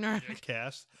Thor Ragnarok.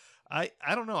 cast. I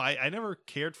don't know. I never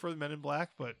cared for the Men in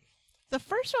Black, but The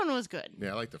first one was good. yeah,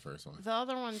 I like the first one. The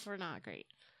other ones were not great.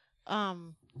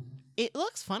 It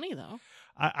looks funny though.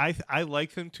 I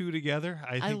like them two together.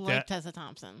 I like Tessa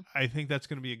Thompson, I think that's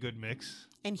going to be a good mix.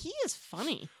 and he is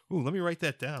funny. Ooh, let me write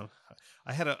that down.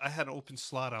 I had an open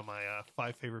slot on my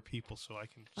 5 favorite people, so I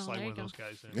can Oh, slide there one of you those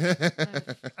guys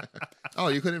in. Oh,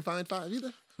 you couldn't find 5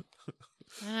 either?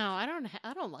 I know.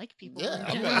 I don't like people. Yeah,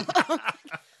 in I'm general.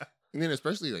 And then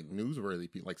especially like newsworthy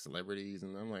people, like celebrities,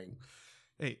 and I'm like,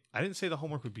 Hey, I didn't say the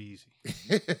homework would be easy.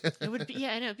 It would be,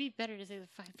 yeah, I know. It'd be better to say the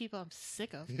 5 people I'm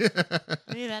sick of.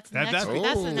 Maybe that's the That- next. that-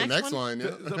 That's the next, one. one.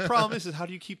 The, Yeah. the problem is how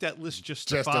do you keep that list just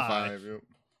to Just a 5? 5. Yep.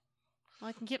 Well,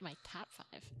 I can get my top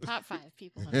 5. Top 5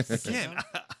 people I'm sick Again,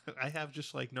 of. I have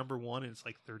just like number 1, and it's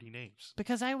like 30 names.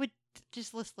 Because I would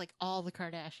just list like all the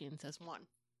Kardashians as one.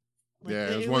 Like, Yeah,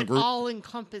 it was it one would group. all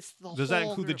encompass the whole. Does that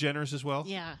include group. the Jenners as well?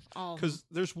 Yeah, all. Because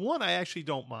there's one I actually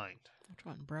don't mind. Which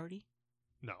one, Brody?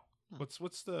 No. Oh.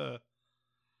 What's the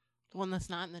The one that's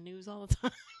not in the news all the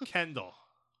time. Kendall?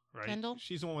 right? Kendall?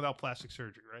 She's the one without plastic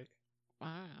surgery, right? I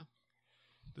don't know.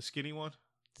 The skinny one?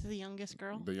 It's the youngest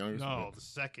girl. The youngest. No, one. the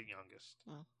second youngest.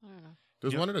 Well, I don't know.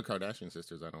 There's Yep. one of the Kardashian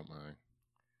sisters I don't mind.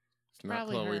 It's not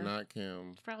Probably Chloe, her. not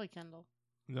Kim. It's probably Kendall.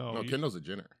 No, No, Kendall's a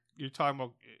Jenner. you're talking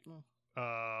about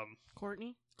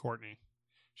Courtney. Courtney.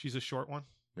 She's a short one.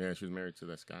 Yeah, she was married to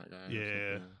that Scott guy. or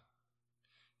Yeah. something.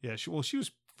 Yeah, she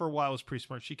was for a while was pretty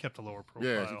smart. She kept a lower profile.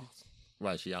 Yeah.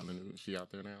 Why is she out in the news? She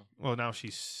out there now? Well, now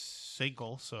she's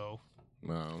single, so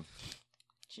Well,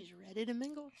 She's ready to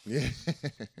mingle. yeah.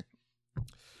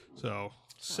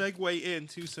 segue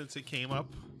into, since it came up.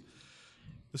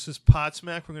 This is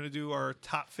Podsmack. We're going to do our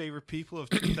top favorite people of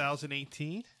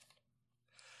 2018.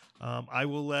 I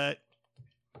will let,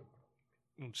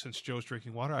 since Joe's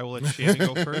drinking water, I will let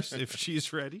Shannon go first if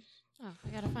she's ready. Oh, I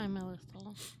gotta find my list. Hold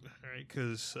on. All right,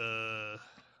 because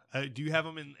do you have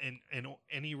them in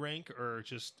any rank or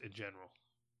just in general?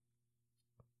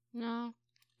 No,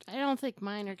 I don't think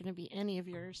mine are gonna be any of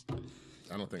yours.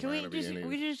 I don't think Can I'm we gonna be just any.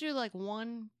 we just do like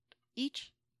one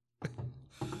each?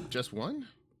 Just one?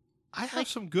 I have Like-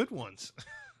 some good ones.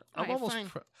 I'm Alright, almost.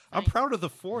 fine. I'm Fine. proud of the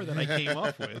 4 that I came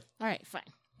up with. All right, fine.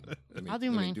 I'll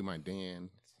do let mine. Me do my Dan.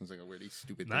 Seems like I wear these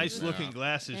stupid. Nice things looking now.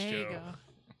 glasses, There you Joe. go.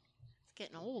 It's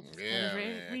getting old. Yeah,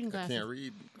 Reading man. I glasses. can't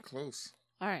read close.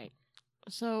 All right.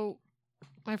 So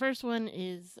my first one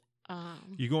is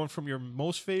You going from your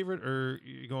most favorite, or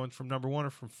you going from number 1 or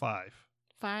from 5?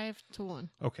 5 to 1.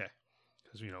 Okay,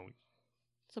 because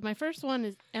So my first one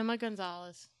is Emma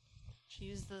Gonzalez.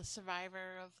 She's the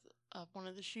survivor of one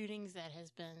of the shootings that has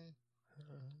been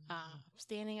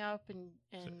standing up and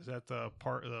is that the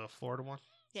Florida one?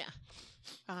 yeah.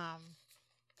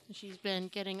 She's been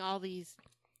getting all these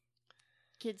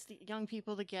kids, young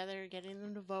people together, getting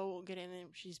them to vote, getting them.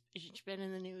 She's been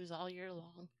in the news all year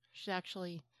long. She's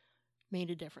actually made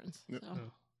a difference. Yep. So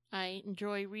Oh. I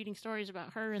enjoy reading stories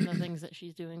about her and the things that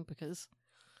she's doing because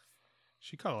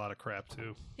She caught a lot of crap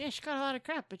too. yeah, she got a lot of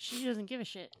crap, but she doesn't give a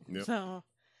shit. Yep. So,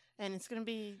 and it's gonna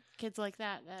be kids like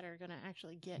that that are gonna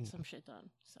actually get some shit done.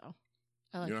 So,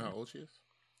 I like. You know her. how old she is?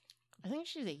 I think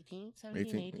she's 18,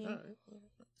 17, 18. All right.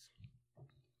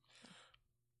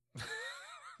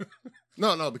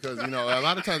 No, because a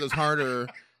lot of times it's harder.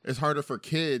 It's harder for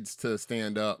kids to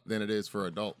stand up than it is for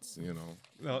adults.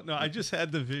 No, I just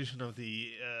had the vision of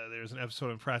there's an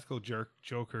episode in Practical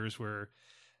Jokers where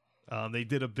they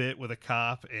did a bit with a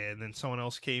cop, and then someone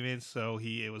else came in, so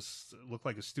it looked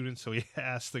like a student, so he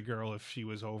asked the girl if she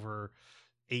was over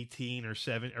 18 or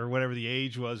 7 or whatever the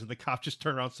age was, and the cop just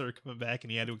turned around and started coming back,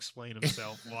 and he had to explain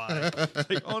himself why. It's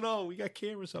like, oh no, we got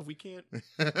cameras up, we can't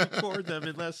record them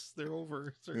unless they're over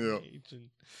a certain Yep. age. And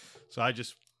so I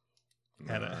just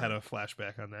had a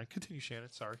flashback on that. Continue,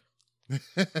 Shannon. Sorry.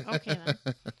 Okay, then.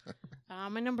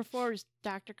 My number 4 is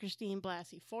Dr. Christine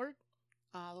Blasey Ford,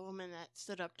 the woman that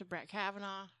stood up to Brett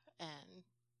Kavanaugh and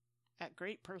at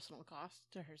great personal cost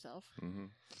to herself. Mm-hmm.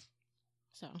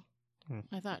 So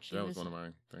I thought she That was. was one of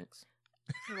mine. Thanks.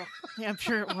 Well, yeah, I'm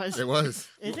sure it was. It was.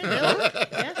 Is it really?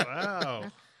 Yeah. Wow.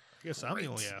 I guess I'm the Great.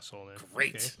 only asshole then.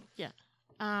 Great. Okay.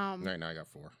 Right now I got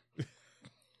 4.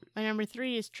 My number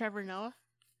 3 is Trevor Noah,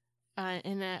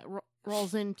 and that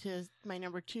rolls into my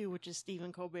number 2, which is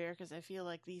Stephen Colbert, because I feel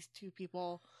like these two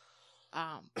people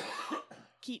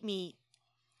keep me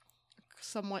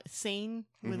somewhat sane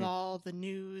with Mhm. all the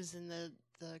news and the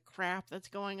crap that's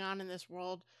going on in this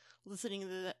world.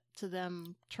 Listening to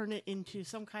them turn it into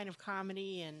some kind of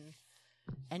comedy and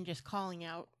just calling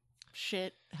out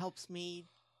shit helps me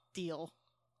deal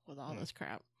with all this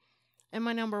crap. And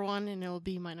my number 1, and it will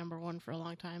be my number 1 for a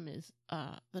long time, is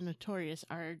the notorious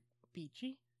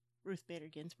RBG, Ruth Bader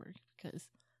Ginsburg, because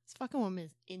this fucking woman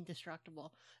is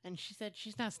indestructible. And she said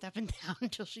she's not stepping down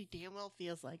until she damn well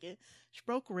feels like it. She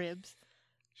broke ribs.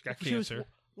 She got She was cancer.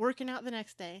 working out the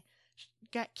next day. She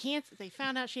got cancer. They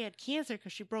found out she had cancer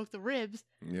because she broke the ribs.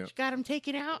 Yeah. She got them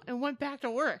taken out and went back to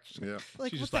work. Yeah.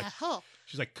 Like, She's what just the like- hell?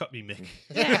 She's like, cut me, Mick.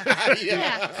 Yeah. Yeah.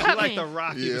 Yeah. She's Cut like me. the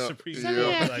Rocky, the Yeah. Supreme. Send me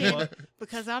Yeah. that Like, kid, what?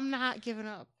 because I'm not giving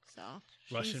up. So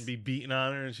Russian she's- be beating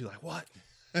on her, and she's like, what?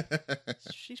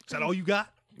 she's Is that all you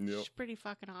got? Yep. She's pretty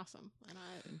fucking awesome, and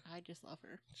I just love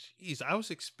her. Jeez, I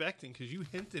was expecting, because you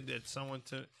hinted at someone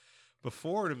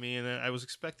before to me, and I was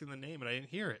expecting the name, and I didn't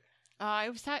hear it.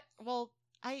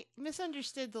 I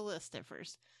misunderstood the list at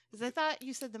first because I thought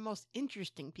you said the most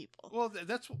interesting people. Well,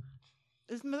 that's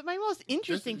My most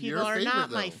interesting Your people are favorite,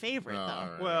 not my though. favorite, Oh, though. all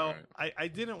right, well, all right. I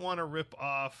didn't want to rip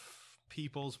off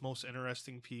people's most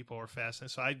interesting people or fascinating,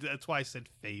 so that's why I said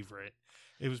favorite.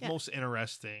 It was Yeah. most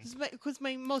interesting. Because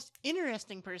my most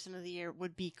interesting person of the year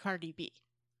would be Cardi B.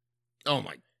 Oh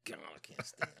my God, I can't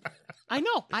stand her. I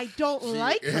know. I don't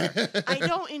like her. I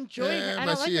don't enjoy her. I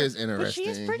but don't like she her. is interesting.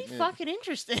 But she is pretty Yeah. fucking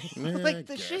interesting. Yeah, I like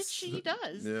the shit guess. she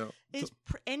does Yeah. is,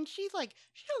 and she's like,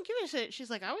 she don't give a shit. She's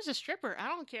like, I was a stripper. I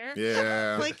don't care.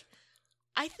 Yeah. Like,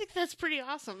 I think that's pretty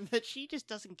awesome that she just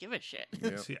doesn't give a shit.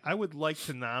 Yep. See, I would like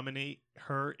to nominate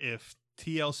her if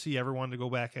TLC ever wanted to go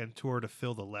back on tour to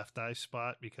fill the Left Eye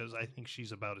spot, because I think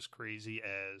she's about as crazy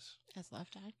as As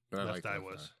Left Eye. But I Left like Eye Left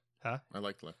was. Eye. Huh? I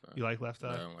like Left Eye. You like Left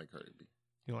But Eye? I don't like Cardi B.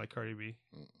 You don't like Cardi B?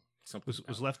 Something Was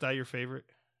about Left Eye your favorite?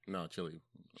 it. No, Chili.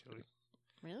 Chili.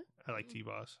 Really? I like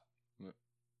T-Boss. Yeah.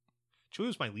 Chili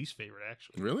was my least favorite,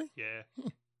 actually. Really? Yeah.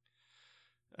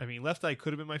 I mean, Left Eye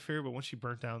could have been my favorite, but once she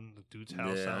burnt down the dude's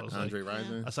house, Yeah, I was Andre like,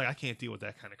 Rison. I was like, I can't deal with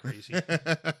that kind of crazy. I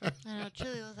know.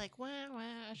 Chili was like, wow,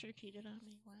 Usher cheated on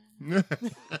me. Wow.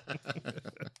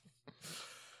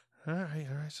 All right.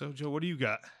 So, Joe, what do you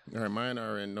got? All right, mine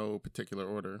are in no particular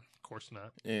order, Of course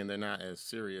not. and they're not as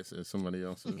serious as somebody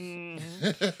else's. I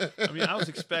mean, I was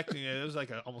expecting it. It was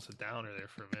like almost a downer there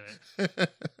for a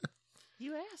minute.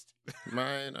 You asked.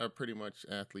 Mine are pretty much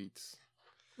athletes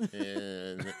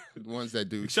and ones that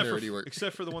do Except charity for, work.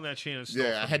 except for the one that Shannon stole.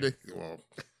 Yeah, I from had you. to. Well,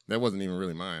 that wasn't even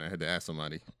really mine. I had to ask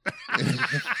somebody. Who's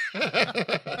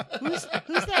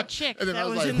that chick And then that I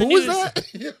was was like, in the "Who is news?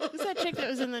 that?" Who's that chick that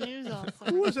was in the news all the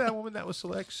Who time? was that woman that was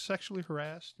sexually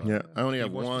harassed? Yeah, I only Be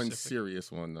have more one specific.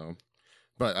 serious one though,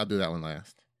 but I'll do that one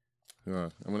last. I'm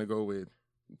gonna go with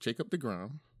Jacob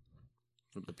deGrom,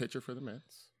 the pitcher for the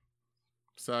Mets,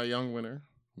 Cy Young winner.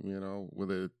 You know,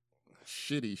 with a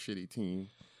shitty team.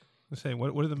 I'm saying,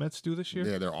 what did the Mets do this year?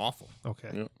 Yeah, they're awful. Okay.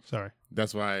 Yep. Sorry.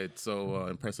 That's why it's so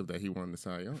impressive that he won the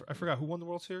Cy Young. I forgot who won the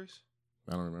World Series.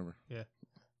 I don't remember. Yeah.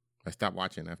 I stopped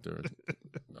watching after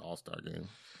the All-Star game.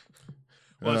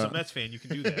 Well, as a Mets fan, you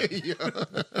can do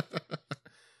that.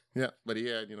 yeah, but he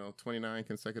had 29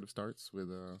 consecutive starts with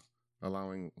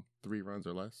allowing 3 runs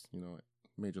or less.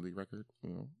 Major league record.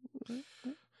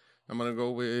 I'm gonna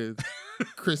go with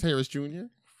Chris Harris Jr.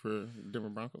 for Denver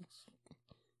Broncos.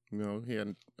 He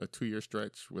had a 2-year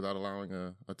stretch without allowing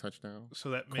a touchdown. So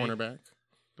that Cornerback.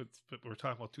 But we're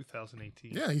talking about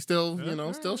 2018. Yeah, he's still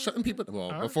Yeah. still shutting people. Well,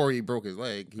 All right. before he broke his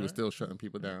leg, he All was right. still shutting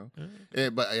people down. All right. Yeah,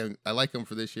 but I like him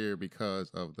for this year because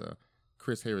of the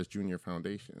Chris Harris Jr.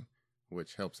 Foundation,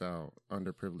 which helps out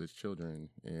underprivileged children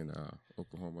in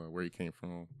Oklahoma, where he came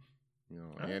from.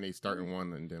 right. And he's starting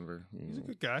one in Denver. He's a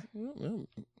good guy.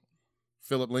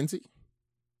 Philip Lindsay.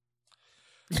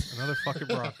 Another fucking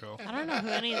Bronco. I don't know who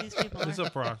any of these people He's are. a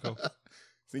Bronco.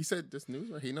 So he said this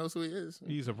news, right? He knows who he is.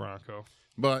 He's a Bronco.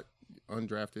 But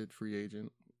undrafted free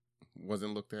agent,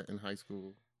 wasn't looked at in high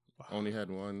school, only had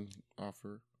one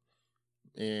offer,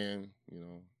 and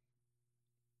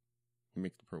he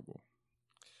makes the Pro Bowl.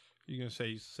 You're gonna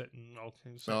say he's setting all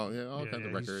kinds. So yeah, all kinds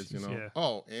of he's- records, he's- yeah.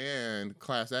 Oh, and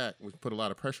class act, which put a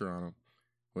lot of pressure on him,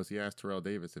 was he asked Terrell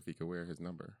Davis if he could wear his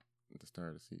number at the start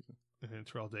of the season. And then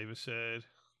Terrell Davis said,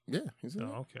 Yeah, he said.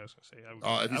 "Oh, okay." I was gonna say, I would,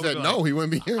 Oh, if I he would said be no, like, he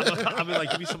wouldn't be. I'll be like,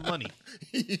 "Give me some money."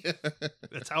 Yeah.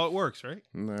 That's how it works, right?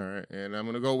 All right, and I'm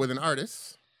gonna go with an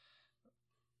artist,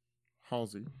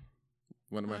 Halsey,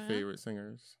 one of my Uh-huh. favorite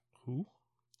singers. Who?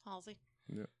 Halsey.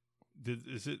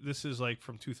 This is like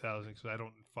from 2000 because I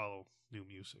don't follow new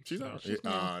music. She's so- not. she's new.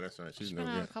 That's right. She's She's new. been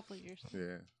out Yeah. a couple of years.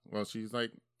 Yeah. Well, she's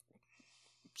like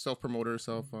self-promoted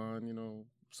herself on,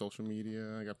 social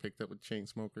media. I got picked up with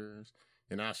Chainsmokers.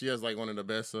 And now she has like one of the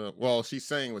best. She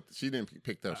sang with. She didn't get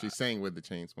picked up. She sang with the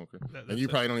Chainsmokers, and you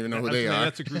probably don't even know who they are.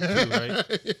 That's a group too, right?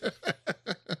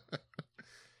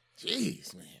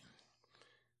 Jeez, man.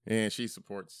 And she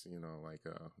supports,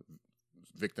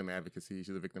 victim advocacy.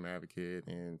 She's a victim advocate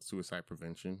and suicide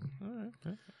prevention. All right.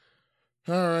 Okay.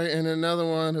 All right, and another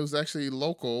one who's actually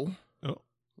local. Oh.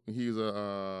 He's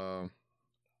a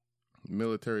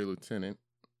military lieutenant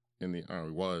he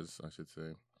was, I should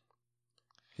say.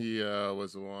 He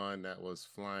was the one that was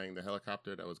flying the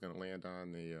helicopter that was going to land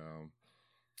on the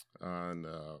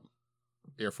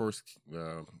Air Force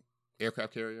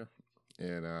aircraft carrier,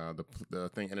 and the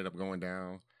thing ended up going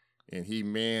down, and he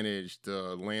managed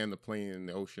to land the plane in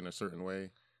the ocean a certain way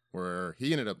where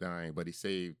he ended up dying, but he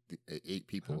saved 8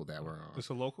 people that were on. This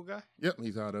a local guy? Yep,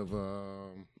 he's out of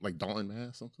like Dalton,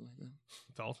 Mass, something like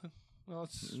that. Dalton? Well,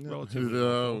 it's No, relatively what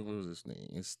local. was his name?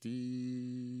 It's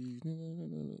Steve.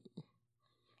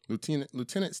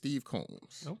 Lieutenant Steve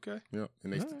Combs. Okay. Yep,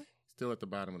 and they All right. still at the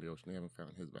bottom of the ocean. They haven't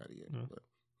found his body yet, No. but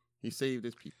he saved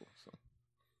his people. So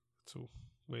It's a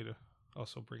way to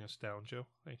also bring us down, Joe.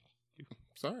 Thank you.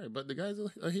 sorry, but the guy's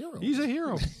a hero. He's a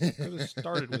hero. Could have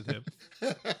started with him.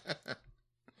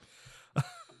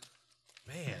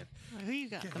 Man. Who you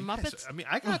got? Yeah, The you guys- Muppets? I mean,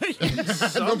 I got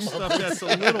some stuff that's a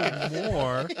little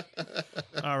more.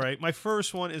 All right. My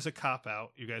first one is a cop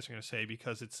out, you guys are going to say,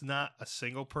 because it's not a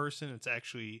single person. It's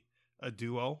actually a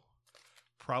duo.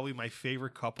 Probably my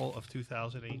favorite couple of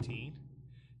 2018.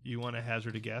 You want to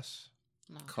hazard a guess?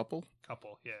 No. Couple?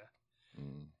 Couple, yeah.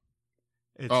 Mm.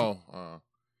 It's,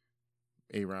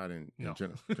 A-Rod and No.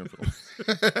 Jennifer.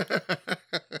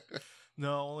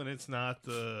 No, and it's not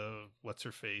the what's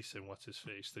her face and what's his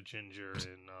face, the Ginger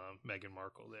and Meghan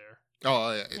Markle there.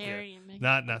 Oh, yeah. Harry and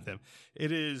Meghan. Not them.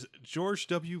 It is George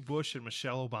W. Bush and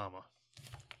Michelle Obama.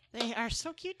 They are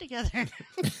so cute together.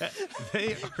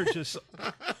 They are just.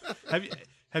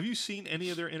 Have you seen any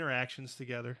of their interactions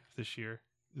together this year?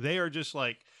 They are just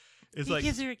like. It's he like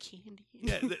gives her a candy.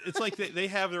 yeah, it's like they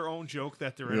have their own joke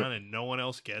that they're Yep. on and no one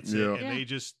else gets it, Yeah. and they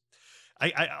just.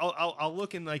 I'll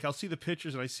look and like I'll see the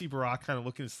pictures and I see Barack kind of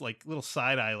looking it's like little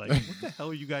side eye like what the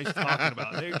hell are you guys talking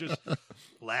about? They're just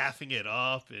laughing it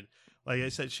up and like I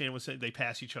said, Shannon was saying they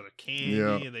pass each other candy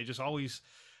Yeah. and they just always.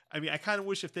 I mean, I kind of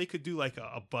wish if they could do like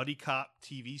a buddy cop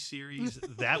TV series,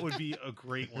 that would be a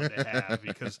great one to have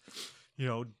because, you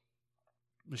know,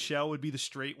 Michelle would be the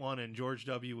straight one and George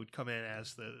W would come in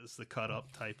as the cut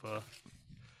up type of.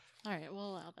 All right, we'll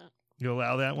allow that. You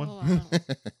allow that one? We'll allow that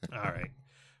one. All right.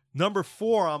 Number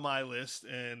 4 on my list,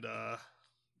 and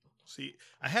see,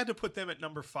 I had to put them at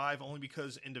number 5 only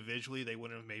because individually they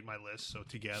wouldn't have made my list. So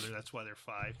together, that's why they're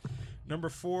 5. Number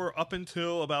 4, up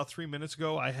until about 3 minutes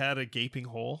ago, I had a gaping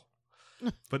hole,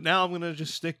 but now I'm gonna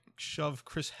just shove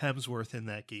Chris Hemsworth in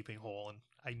that gaping hole, and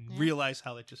I realize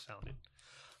how that just sounded.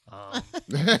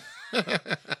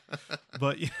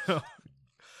 But you know,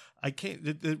 I can't.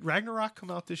 Did Ragnarok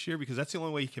come out this year? Because that's the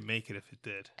only way you can make it if it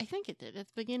did. I think it did at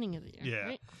the beginning of the year. Yeah.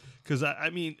 Right? Because I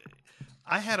mean,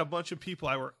 I had a bunch of people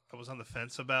I was on the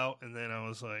fence about, and then I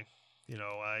was like, you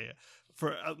know,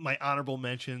 for my honorable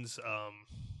mentions.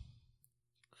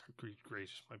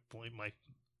 Gracious, my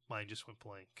mind just went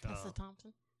blank. Tessa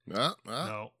Thompson.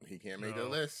 No, he can't make the No.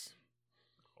 list.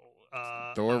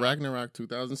 uh, Thor Ragnarok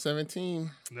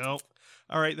 2017. no.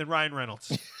 All right, then Ryan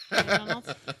Reynolds. Ryan Reynolds?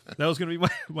 That was going to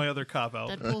be my other cop out.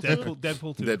 Deadpool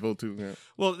Deadpool 2. Deadpool 2. Yeah.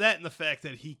 Well, that and the fact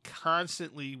that he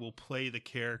constantly will play the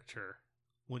character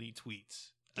when he tweets.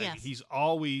 I mean, Yes. he's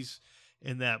always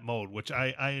in that mode, which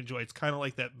I enjoy. It's kind of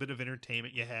like that bit of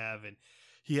entertainment you have, and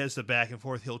he has the back and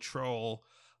forth. He'll troll.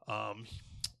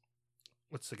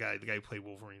 What's the guy? The guy who played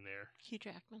Wolverine there, Hugh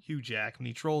Jackman. Hugh Jackman.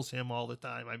 He trolls him all the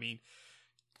time. I mean,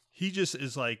 he just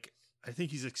is like. I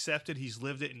think he's accepted. He's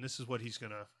lived it, and this is what he's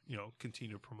gonna,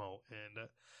 continue to promote. And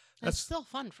That's that's still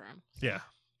fun for him. yeah.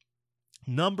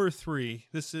 Number 3.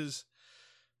 This is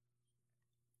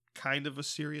kind of a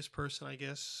serious person, I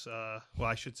guess. Well,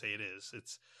 I should say it is.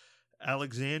 It's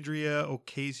Alexandria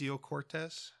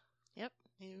Ocasio-Cortez Yep.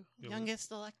 New You-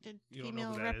 youngest elected you don't know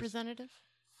female who that is? representative.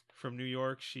 from New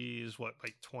York. She's like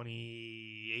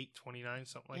 28, 29,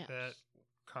 something like Yeah. that.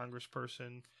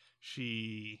 Congressperson.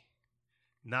 She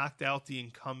knocked out the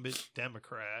incumbent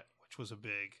Democrat, which was a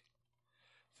big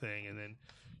thing. And then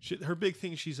her big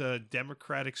thing, she's a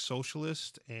democratic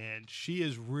socialist, and she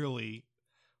is really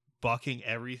bucking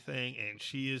everything. And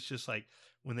she is just like,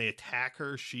 when they attack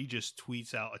her, she just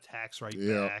tweets out attacks right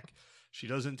Yeah. back. She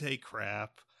doesn't take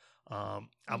crap. I'm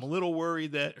a little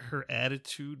worried that her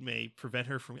attitude may prevent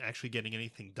her from actually getting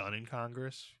anything done in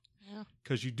Congress, Yeah.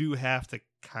 because you do have to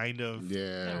kind of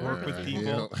Yeah. Work with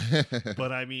people. Yeah.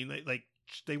 but I mean, like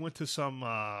they went to some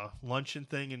luncheon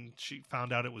thing, and she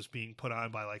found out it was being put on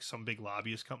by like some big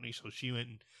lobbyist company. So she went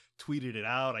and tweeted it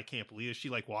out. I can't believe it. She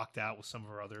like walked out with some of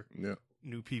her other Yeah.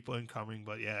 new people incoming.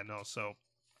 But yeah, no. So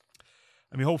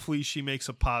I mean, hopefully she makes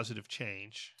a positive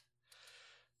change.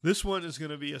 This one is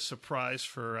going to be a surprise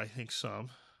for I think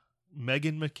some.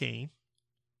 Meghan McCain.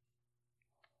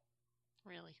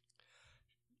 Really.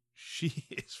 She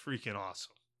is freaking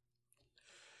awesome.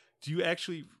 Do you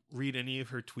actually read any of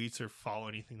her tweets or follow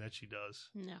anything that she does?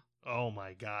 No. Oh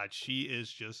my God, she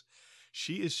is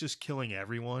just killing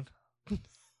everyone. Is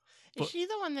But- she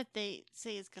the one that they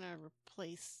say is going to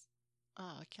replace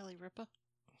Kelly Ripa?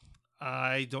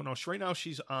 I don't know. Right now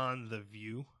she's on The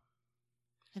View,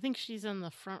 I think she's on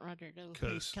the front runner to 'Cause-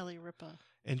 replace Kelly Ripa.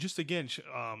 and just again,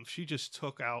 she just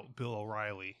took out Bill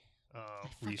O'Reilly I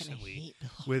fucking recently hate Bill.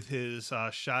 with his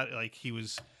shot. Like he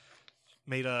was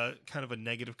made a kind of a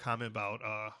negative comment about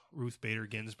Ruth Bader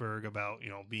Ginsburg about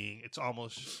being it's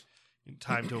almost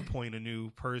time to appoint a new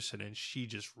person, and she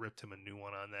just ripped him a new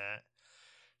one on that.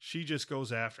 She just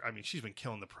goes after. I mean, she's been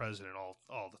killing the president all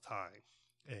the time.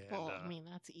 And, Well, I mean,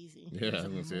 that's easy. Yeah, I was He's a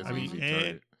gonna say, it's I mean, easy moron. and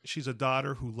target. she's a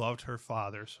daughter who loved her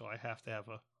father, so I have to have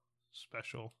a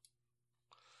special.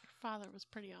 Her father was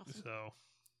pretty awesome. So,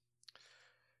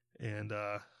 and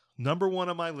number 1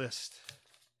 on my list,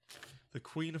 The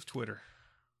queen of Twitter,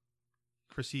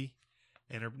 Chrissy,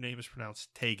 and her name is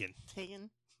pronounced Teigen. Tegan.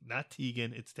 Not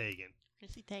Tegan, it's Teigen.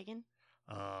 Chrissy Teigen.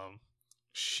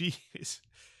 She is.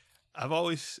 I've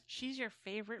always. She's your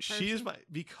favorite person? She is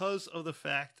because of the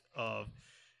fact of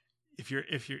if you're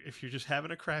just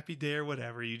having a crappy day or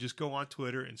whatever, you just go on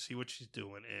Twitter and see what she's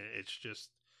doing, and it's just.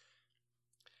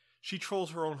 She trolls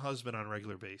her own husband on a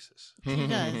regular basis. She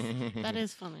does. That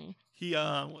is funny. He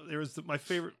there was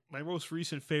my most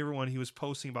recent favorite one. He was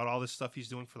posting about all this stuff he's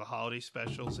doing for the holiday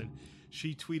specials, and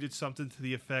she tweeted something to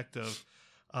the effect of,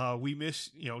 "We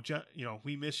miss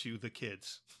we miss you, the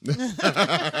kids."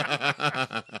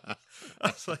 I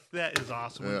was like, that is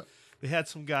awesome. Yeah. They had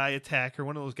some guy attack her,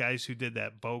 one of those guys who did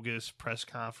that bogus press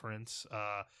conference,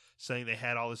 saying they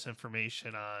had all this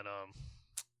information on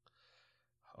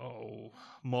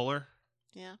Mueller.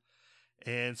 Yeah.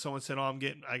 And someone said,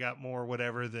 I got more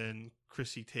whatever than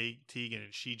Chrissy Teigen,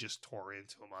 and she just tore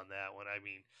into him on that one. I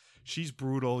mean, she's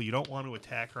brutal. You don't want to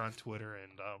attack her on Twitter.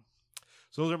 And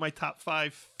so those are my top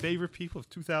 5 favorite people of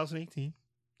 2018.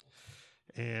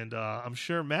 And I'm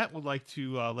sure Matt would like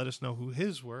to let us know who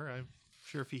his were. I'm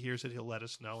sure if he hears it, he'll let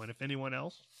us know. And if anyone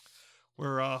else,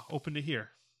 we're open to hear.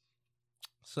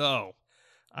 So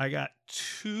I got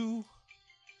 2...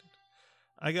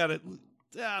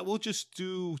 we'll just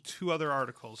do 2 other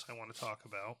articles I want to talk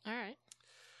about. All right.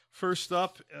 First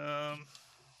up,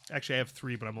 actually I have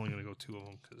 3, but I'm only going to go 2 of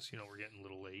them because, we're getting a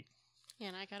little late. Yeah,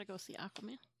 and I got to go see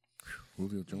Aquaman.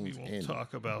 Julio Jones We won't and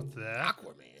talk about that.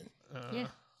 Aquaman. Yeah.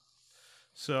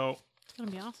 So, It's going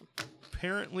to be awesome.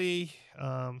 apparently,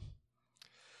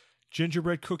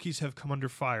 gingerbread cookies have come under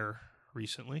fire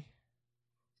recently.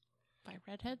 By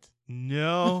redheads?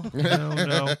 No.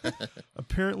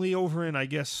 Apparently over in, I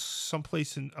guess,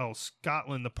 someplace in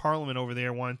Scotland, the parliament over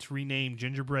there wanted to rename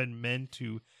gingerbread men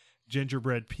to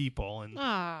gingerbread people. And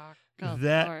Oh, good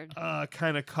that Lord.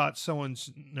 kind of caught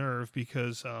someone's nerve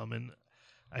because, and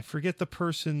I forget the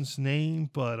person's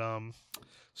name, but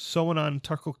someone on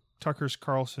Tucker's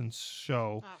Carlson's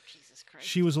show, Oh, Jesus Christ.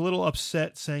 she was a little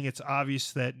upset saying it's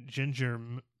obvious that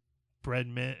gingerbread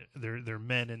men, they're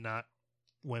men and not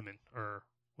women or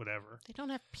whatever. They don't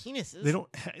have penises. They don't.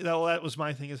 Well, that was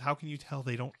my thing. Is how can you tell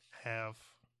they don't have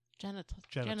Genitals.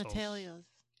 genitals?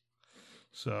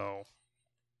 So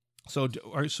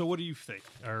what do you think?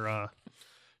 Are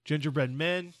gingerbread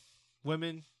men,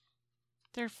 women,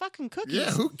 They're fucking cookies.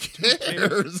 Yeah, who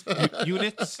cares?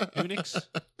 eunuchs?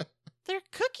 They're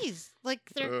cookies. Like,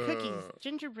 they're cookies.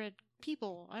 Gingerbread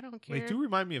people. I don't care. They do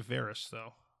remind me of Varys,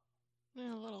 though.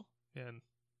 Yeah, a little. And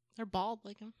They're bald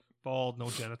like him. bald, no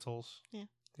genitals.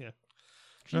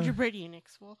 Gingerbread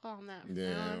eunuchs. We'll call them that.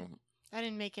 Yeah. No, I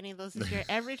didn't make any of those this year.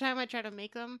 Every time I try to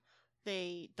make them,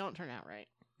 they don't turn out right.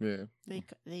 Yeah.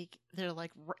 They're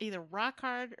like either rock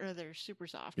hard or they're super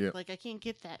soft. Yep. Like, I can't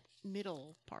get that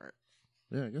middle part.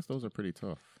 Yeah, I guess those are pretty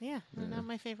tough. Yeah, they're Yeah. not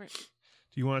my favorite.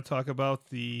 Do you want to talk about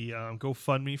the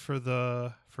GoFundMe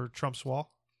for Trump's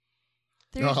wall?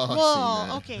 There's, Oh, I've seen well,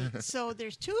 that. okay, so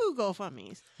there's 2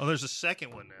 GoFundMes. Oh, there's a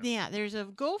second one now. Yeah, there's a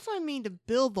GoFundMe to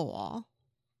build the wall,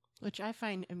 which I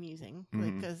find amusing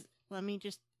Mhm. because let me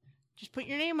just put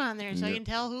your name on there so I Yep. can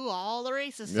tell who all the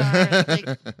racists are.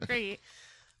 Like, great,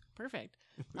 perfect.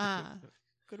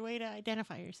 Good way to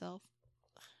identify yourself.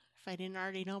 If I didn't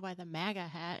already know by the MAGA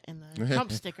hat and the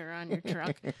Trump sticker on your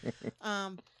truck.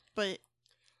 But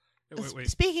Wait.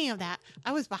 speaking of that,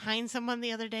 I was behind someone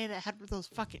the other day that had those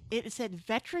it said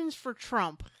Veterans for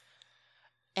Trump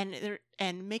and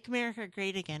Make America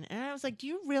Great Again. And I was like, do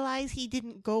you realize he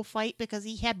didn't go fight because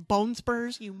he had bone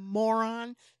spurs, you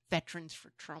moron? Veterans for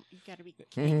Trump. You got to be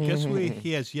kidding. Guess who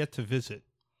he has yet to visit?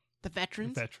 The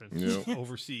veterans. Veterans. Yep.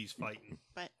 Overseas fighting.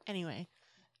 But anyway,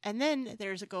 and then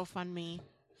there's a GoFundMe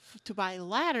to buy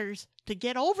ladders to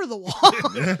get over the wall.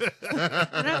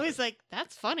 And I was like,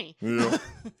 that's funny. Yeah.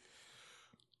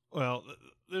 Well,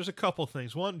 there's a couple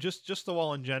things. One, just the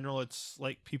wall in general. It's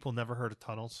like people never heard of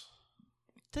tunnels.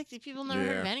 It's like people never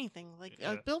heard of Yeah. anything. Like,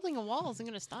 Yeah. building a wall isn't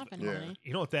going to stop anybody.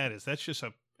 You know what that is? That's just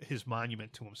his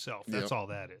monument to himself. That's Yep. all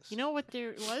that is. You know what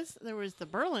there was? There was the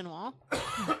Berlin Wall.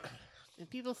 And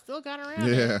people still got around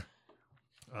it.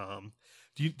 Yeah.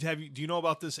 Do you know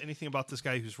about this? Anything about this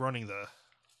guy who's running the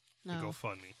No,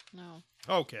 GoFundMe? no.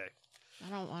 Okay. I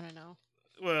don't want to know.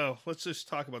 Well, let's just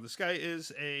talk about this guy.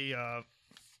 Is a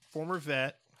former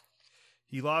vet.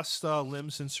 He lost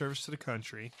limbs in service to the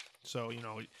country. So,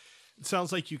 it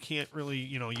sounds like you can't really,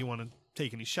 you want to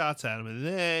take any shots at him. And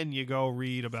then you go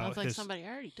read about Sounds like his... somebody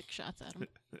already took shots at him.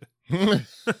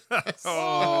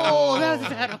 Oh, that was a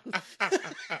bad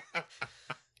one.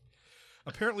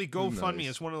 Apparently, GoFundMe Nice.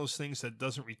 is one of those things that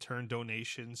doesn't return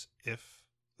donations if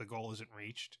the goal isn't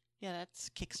reached. Yeah, that's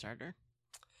Kickstarter.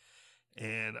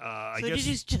 And So I did guess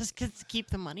you just get to keep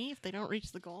the money if they don't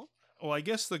reach the goal? well, I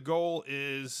guess the goal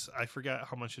is I forgot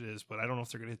how much it is, but I don't know if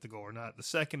they're going to hit the goal or not. The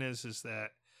second is that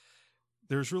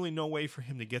there's really no way for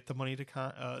him to get the money to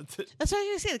That's what I was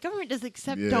going to say. The government doesn't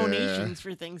accept Yeah. donations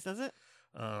for things, does it?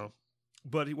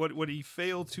 but what he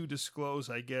failed to disclose,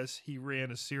 I guess, he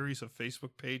ran a series of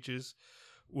Facebook pages,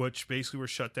 which basically were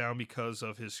shut down because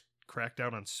of his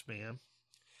crackdown on spam.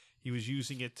 He was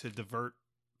using it to divert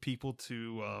people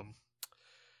to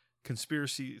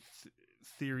conspiracy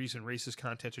theories and racist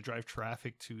content to drive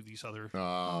traffic to these other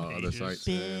Oh, the pages. sites.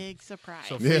 Big surprise.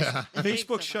 So Yeah. Big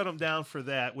Facebook shut surprise. him down for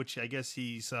that, which I guess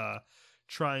he's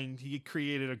trying. He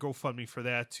created a GoFundMe for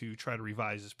that to try to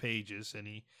revise his pages, and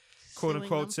he quote Suing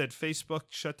unquote them. said Facebook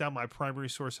shut down my primary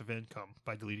source of income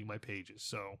by deleting my pages.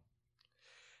 So,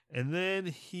 and then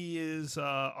he is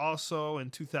also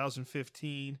in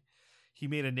 2015. He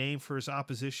made a name for his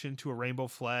opposition to a rainbow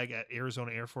flag at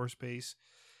Arizona Air Force Base.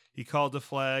 He called the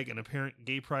flag an apparent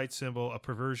gay pride symbol, a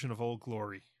perversion of old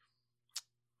glory.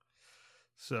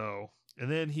 So, and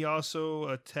then he also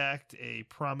attacked a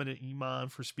prominent imam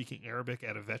for speaking Arabic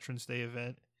at a Veterans Day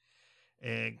event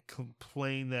and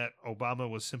complained that Obama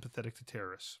was sympathetic to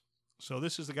terrorists. So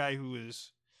this is the guy who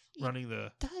is running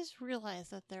the Does realize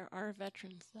that there are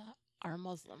veterans that are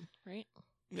Muslim, right?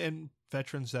 and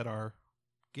veterans that are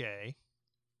gay.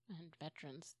 And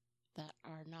veterans that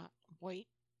are not white.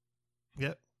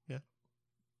 Yep, yeah.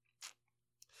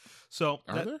 So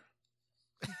Are there?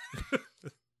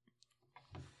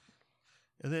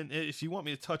 And then if you want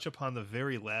me to touch upon the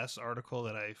very last article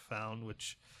that I found,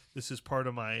 which this is part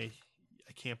of my,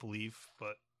 I can't believe,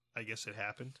 but I guess it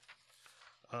happened.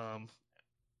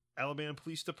 Alabama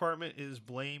Police Department is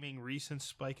blaming recent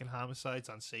spike in homicides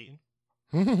on Satan.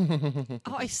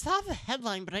 Oh, I saw the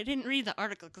headline, but I didn't read the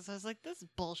article because I was like, this is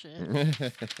bullshit.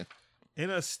 In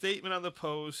a statement on the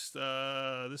Post,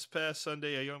 this past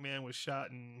Sunday, a young man was shot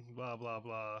and blah, blah,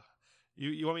 blah.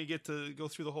 You want me to go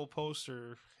through the whole post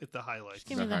or hit the highlights? Just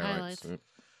give me the highlights. Yep.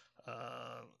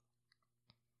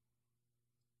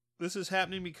 This is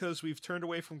happening because we've turned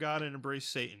away from God and embraced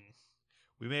Satan.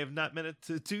 We may have not meant it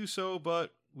to do so,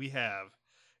 but we have.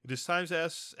 It is time to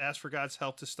ask for God's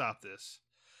help to stop this.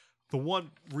 The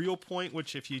one real point,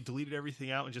 which if you deleted everything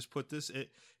out and just put this,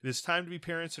 it is time to be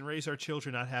parents and raise our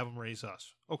children, not have them raise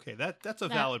us. Okay, that's a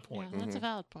valid point. Yeah, that's a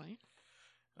valid point.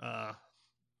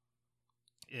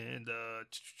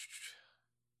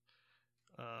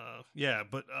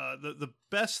 But the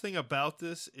best thing about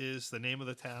this is the name of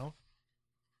the town,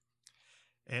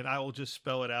 and I will just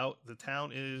spell it out. The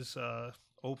town is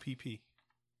OPP.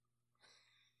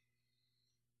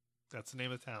 That's the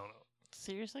name of the town.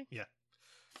 Seriously? Yeah.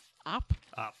 Op?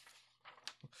 Op.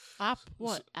 Op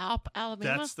what? Op,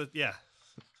 Alabama? That's yeah.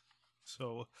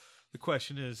 So the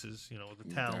question is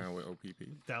the town Down with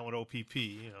OPP. down with OPP.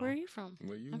 Where are you from?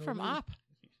 Well, you I'm know from me. Op.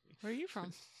 Where are you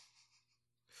from?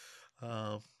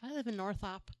 I live in North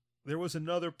Op. There was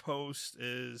another post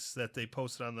is that they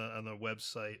posted on the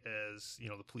website as the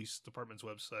police department's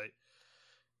website.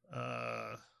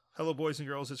 Hello, boys and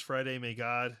girls. It's Friday. May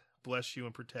God bless you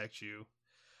and protect you.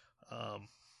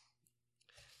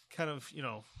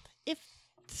 If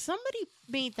somebody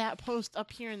made that post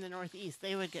up here in the Northeast,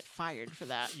 they would get fired for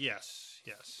that. Yes.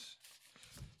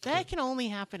 That can only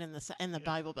happen in the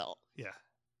Bible Belt. Yeah.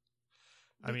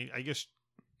 I mean, I guess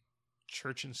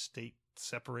church and state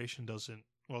separation doesn't.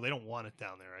 Well, they don't want it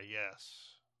down there, I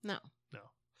guess. No.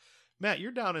 Matt,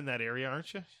 you're down in that area,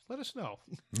 aren't you? Let us know.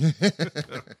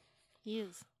 He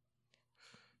is.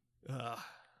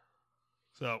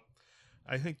 So,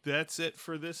 I think that's it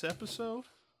for this episode.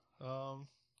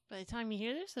 By the time you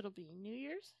hear this, it'll be New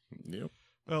Year's. Yep.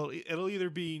 Well, it'll either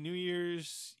be New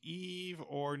Year's Eve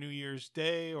or New Year's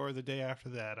Day or the day after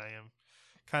that. I am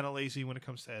kind of lazy when it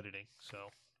comes to editing, so.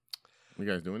 You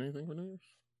guys doing anything for New Year's?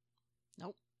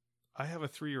 Nope. I have a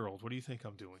 3-year-old. What do you think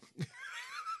I'm doing?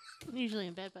 I'm usually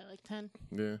in bed by like 10.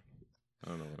 Yeah. I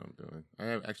don't know what I'm doing.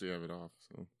 I actually have it off.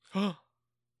 So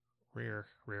Rare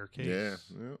case. yeah.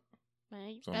 Yep.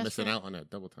 My So I'm best missing friend- out on that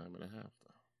double time and a half.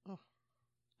 Though.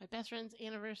 My best friend's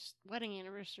wedding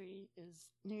anniversary is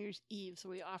New Year's Eve, so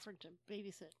we offered to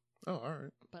babysit, Oh, all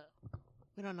right. but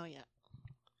we don't know yet.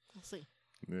 We'll see.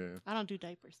 Yeah. I don't do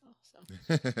diapers though, so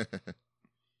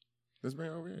Let's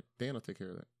bring it over here. Dan will take care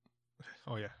of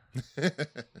Oh, yeah.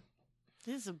 that.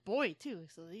 this is a boy too,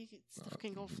 so stuff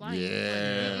can go flying. yeah,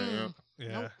 Mm-mm. Yeah.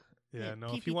 Nope. Yeah,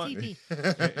 no. If PPTV.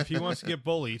 if he wants to get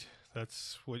bullied,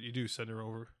 that's what you do. Send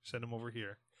him over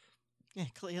here. Yeah,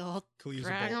 Cleo. Clea's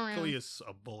Drag around. Clea's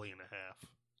a bully and a half.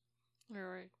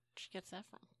 Where she gets that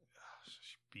from?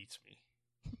 She beats me.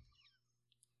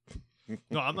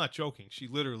 No, I'm not joking. She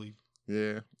literally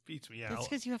Yeah. beats me That's out.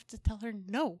 because you have to tell her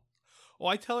no. Oh,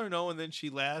 I tell her no, and then she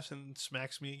laughs and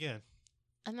smacks me again.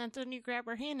 And that's when you grab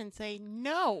her hand and say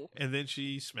no. And then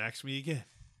she smacks me again.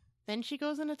 Then she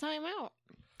goes in a timeout.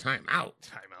 Time out.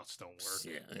 Timeouts don't work.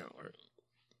 Yeah, they don't work.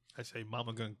 I say,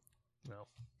 Mama gonna... No.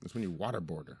 That's when you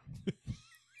waterboard her.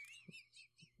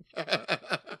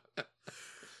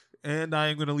 And I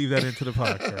am going to leave that into the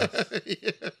podcast.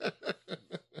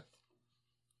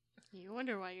 You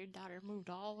wonder why your daughter moved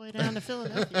all the way down to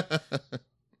Philadelphia.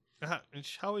 And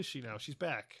how is she now? She's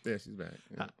back. Yeah, she's back.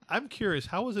 Yeah. I'm curious.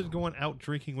 How was it going out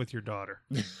drinking with your daughter?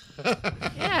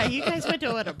 Yeah, you guys went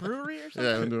to a brewery or something?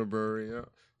 Yeah, I went to a brewery.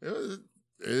 Yeah.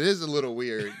 It is a little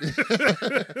weird.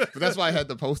 But that's why I had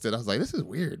to post it. I was like, this is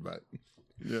weird, but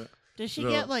yeah. Does she So-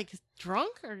 get like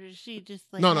drunk, or does she just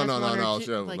like? No. has one or two-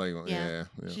 She, yeah.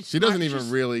 She's She doesn't smart. even She's-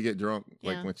 really get drunk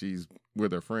like Yeah. when she's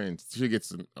with her friends. She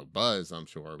gets a buzz, I'm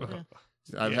sure. But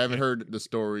I Yeah. haven't heard the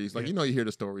stories. Like, Yeah. you know, you hear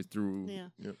the stories through.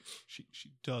 Yeah.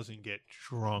 She doesn't get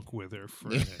drunk with her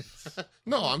friends.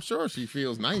 No, I'm sure she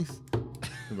feels nice.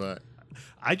 But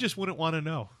I just wouldn't want to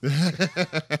know.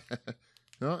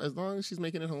 no, as long as she's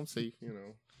making it home safe, you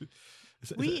know.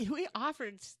 We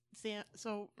offered Sam.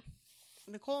 So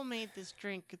Nicole made this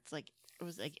drink. It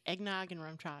was like eggnog and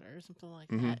rum chowder or something like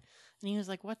Mhm. that. And he was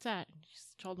like, "What's that?" And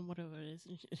she told him what it is.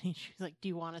 And she's like, "Do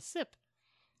you want a sip?"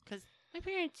 Because my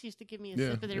parents used to give me a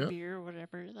Yeah, sip of their yeah. beer or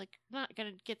whatever. Like, I'm not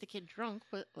gonna get the kid drunk,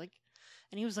 but like.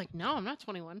 And he was like, "No, I'm not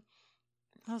 21."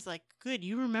 I was like, "Good,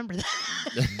 you remember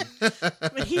that."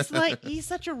 But he's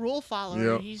such a rule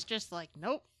follower. Yep. He's just like,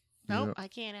 nope, Yep. I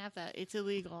can't have that. It's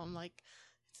illegal. I'm like,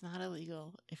 it's not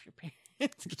illegal if your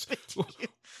parents give it to you.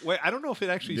 Wait, I don't know if it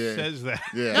actually Yeah. says that.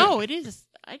 Yeah. No, it is.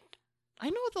 I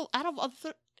know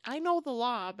I know the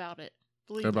law about it.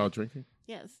 Believe About me. drinking?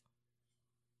 Yes,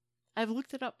 I've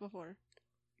looked it up before.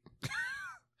 I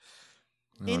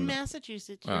don't In know.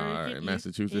 Massachusetts, Oh, or all if right, you-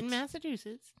 Massachusetts. in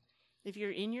Massachusetts, if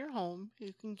you're in your home,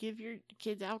 you can give your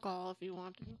kids alcohol if you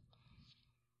want to.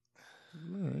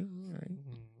 All right.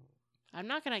 I'm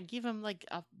not gonna give him like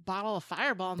a bottle of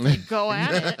Fireball and say go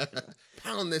at it.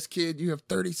 Pound this kid. You have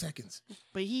 30 seconds.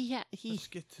 But he Let's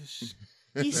get this.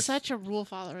 he's such a rule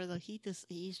follower though.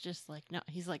 He's just like no.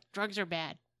 He's like drugs are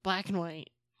bad, black and white,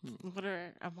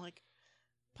 whatever. I'm like,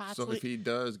 pot's So if he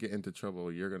does get into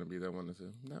trouble, you're going to be that one to say,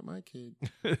 not my kid.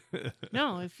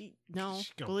 no. If he no,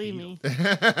 She's gonna believe beat me,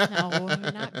 no,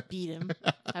 not beat him.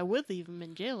 I would leave him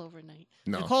in jail overnight.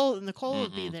 No. Nicole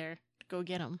would be Mm-mm. there to go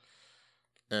get him.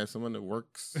 As someone that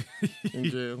works in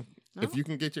jail, No? if you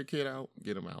can get your kid out,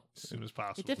 get him out. As soon as It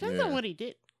possible. depends Yeah. on what he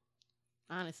did.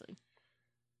 Honestly,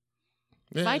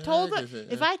 Yeah, if I told guess him,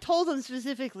 it- if I told him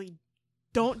specifically,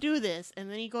 don't do this,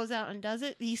 and then he goes out and does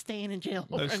it, he's staying in jail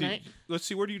Let's overnight. see. Let's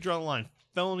see. Where do you draw the line?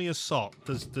 Felony assault.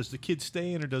 Does the kid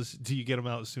stay in, or do you get him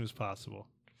out as soon as possible?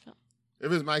 If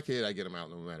it's my kid, I get him out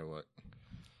no matter what.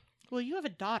 Well, you have a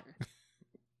daughter.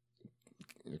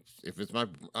 If it's my,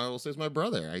 I will say it's my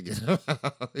brother. I get him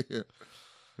out. Yeah.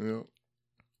 You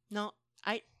No,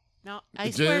 I know. swear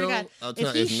to Jail, God, I'll tell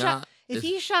if you, he it's not. if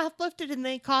he shoplifted and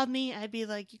they called me, I'd be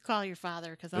like, "You call your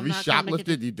father," because If I'm he not coming to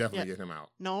get shoplifted, you definitely Yeah. get him out.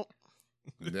 No,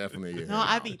 Definitely get him no, out.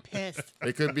 I'd be pissed.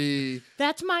 It could be.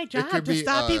 That's my job could to be,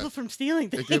 stop people from stealing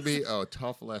things. It could be a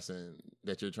tough lesson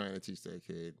that you're trying to teach that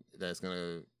kid that's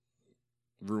gonna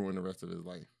ruin the rest of his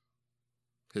life.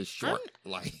 His short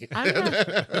life. I'm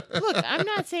not- Look, I'm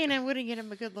not saying I wouldn't get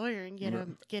him a good lawyer and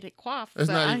get it quaffed. It's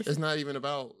but not. I, It's not even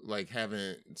about like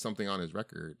having something on his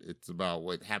record. It's about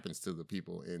what happens to the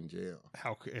people in jail.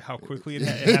 How quickly it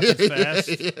happens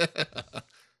fast.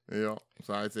 Yeah.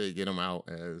 So I'd say get him out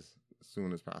as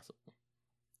soon as possible.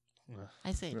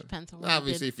 I say it depends on what he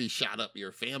Obviously, did. if he shot up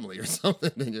your family or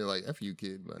something, then you're like, "F you,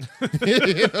 kid." But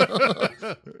you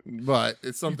know? But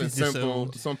it's something been simple,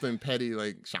 disowned. something petty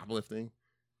like shoplifting.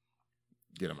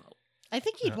 Get him out. I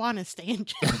think he'd Yeah. want to stay in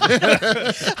jail.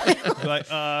 Like,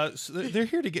 so they're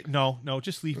here to get no,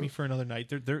 just leave me for another night.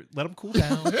 They're let them cool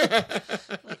down.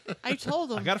 I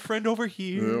told him. I got a friend over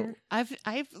here. I've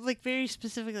like very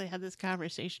specifically had this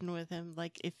conversation with him.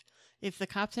 Like if the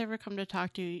cops ever come to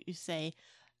talk to you, you say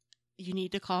you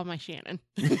need to call my Shannon.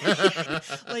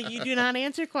 Like you do not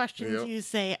answer questions. Yep. You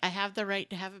say I have the right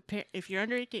to have a parent. If you're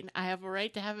under 18, I have a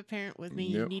right to have a parent with me.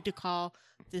 You Yep. need to call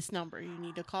this number. You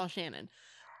need to call Shannon,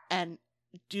 and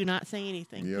do not say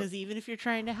anything Yep. because even if you're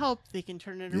trying to help, they can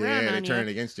turn it around Yeah, they on turn it you.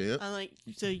 against you. I'm like,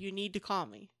 so you need to call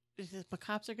me. He says, but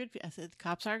cops are good. I said,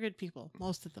 cops are good people,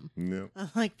 most of them. No. I'm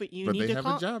like, but you But need they to have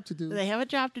call. a job to do. They have a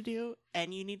job to do,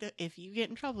 and you need to. If you get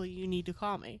in trouble, you need to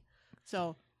call me.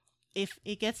 So, if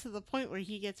it gets to the point where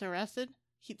he gets arrested,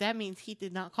 that means he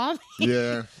did not call me.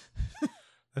 Yeah.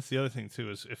 That's the other thing too,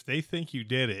 is if they think you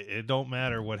did it, it don't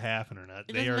matter what happened or not.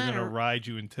 It They doesn't are going to matter. ride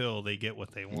you until they get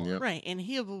what they want. Yep. Right, and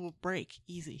he will break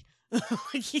easy.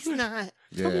 Like he's not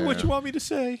Tell me what you want me to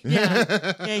say.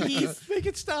 Yeah. Yeah, he's Make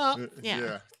it stop.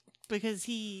 yeah. because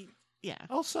he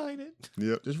I'll sign it.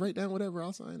 Yep. Just write down whatever.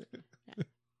 I'll sign it.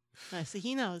 So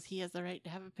he knows he has the right to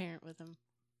have a parent with him.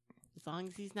 As long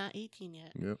as he's not 18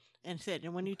 yet. Yep.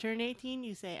 And when you turn 18,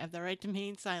 you say, I have the right to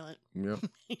remain silent. Yep.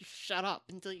 You shut up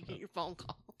until you get your phone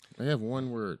call. I have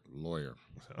one word: lawyer.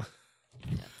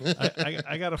 So,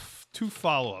 I got two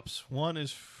follow-ups. One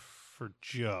is for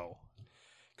Joe.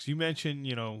 Because you mentioned,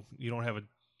 you don't have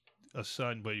a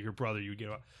son, but your brother, you get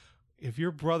out. If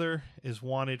your brother is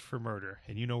wanted for murder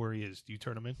and you know where he is, do you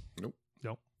turn him in? Nope.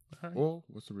 Nope. All right. Well,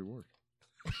 what's the reward?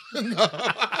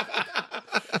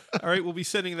 All right, we'll be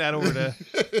sending that over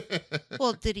to.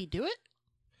 Well, did he do it?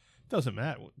 Doesn't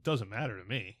matter. Doesn't matter to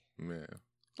me. Yeah.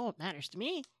 Oh, it matters to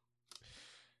me.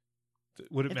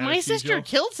 Would it If matter my to you, sister Joe?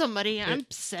 killed somebody, I'm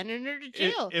sending her to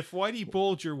jail. If Whitey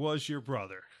Bulger was your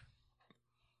brother,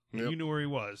 and Yep. you knew where he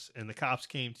was, and the cops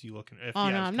came to you looking. Oh, FBI no, was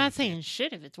I'm coming not to you. saying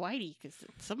shit if it's Whitey, because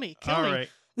somebody killed All me. right.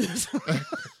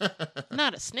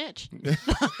 Not a snitch.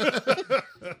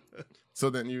 So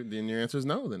then your answer is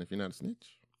no. Then if you're not a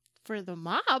snitch. For the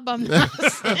mob, I'm not a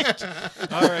snitch.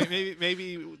 All right,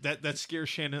 maybe that scares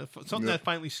Shannon. Something Yeah. that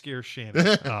finally scares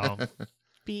Shannon.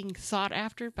 Being sought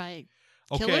after by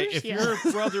Okay, killers? if Yeah.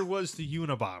 your brother was the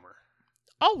Unabomber,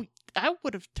 Oh, I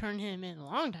would have turned him in a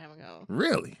long time ago.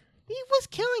 Really? He was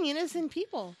killing innocent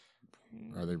people.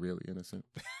 Are they really innocent?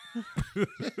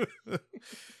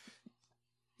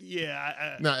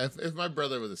 yeah, No. If my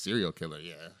brother was a serial killer,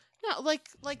 yeah. No, like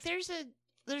there's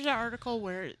an article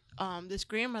where this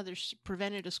grandmother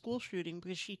prevented a school shooting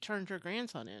because she turned her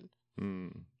grandson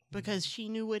in because she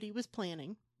knew what he was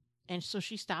planning, and so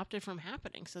she stopped it from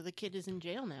happening. So the kid is in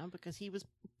jail now because he was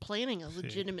planning a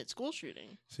legitimate school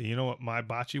shooting. So you know what my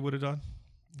bocce would have done?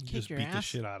 Kick Just your beat the ass?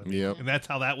 shit out of me. Yep. And that's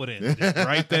how that would end. Just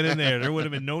right then and there. There would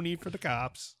have been no need for the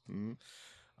cops. Mhm.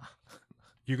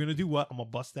 You're going to do what? I'm going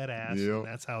to bust that ass. Yep. And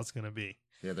that's how it's going to be.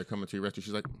 Yeah, they're coming to your rescue.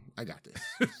 She's like, I got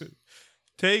this.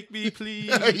 Take me, please.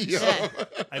 Yo.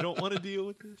 I don't want to deal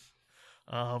with this.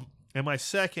 And my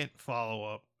second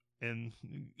follow-up, and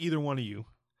either one of you,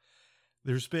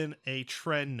 there's been a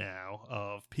trend now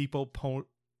of people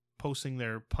posting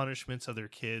their punishments of their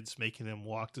kids, making them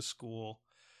walk to school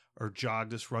or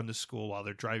run to school while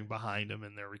they're driving behind them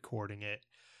and they're recording it.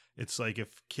 It's like if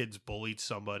kids bullied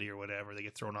somebody or whatever, they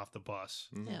get thrown off the bus.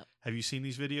 Mhm. Yeah. Have you seen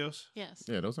these videos? Yes.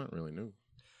 Yeah, those aren't really new.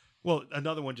 Well,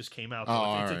 another one just came out. So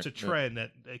Oh, it's alright. a trend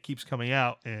that keeps coming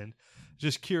out, and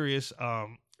just curious.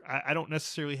 I don't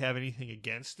necessarily have anything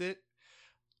against it.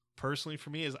 Personally,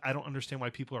 for me, is I don't understand why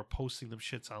people are posting them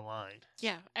shits online.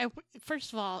 Yeah.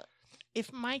 First of all,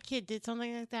 if my kid did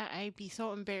something like that, I'd be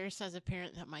so embarrassed as a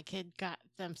parent that my kid got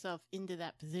themselves into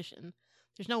that position.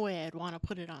 There's no way I'd want to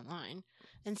put it online.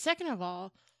 And second of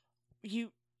all,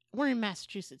 we're in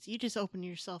Massachusetts. You just open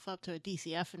yourself up to a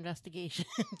DCF investigation.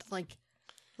 like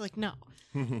no.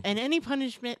 And any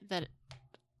punishment that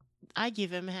I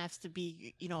give him has to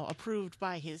be, approved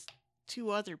by his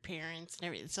two other parents and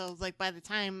everything. So like by the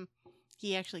time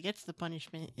he actually gets the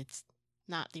punishment, it's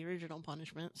not the original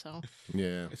punishment. So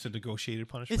Yeah. It's a negotiated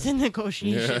punishment. it's a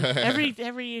negotiation. Yeah.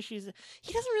 Every issue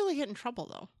he doesn't really get in trouble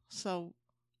though. So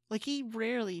like he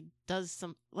rarely does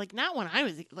not when I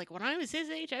was his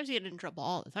age, I was getting in trouble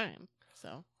all the time.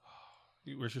 So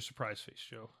Where's your surprise face,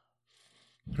 Joe?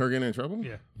 Her getting in trouble?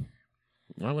 Yeah.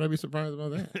 Why would I be surprised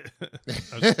about I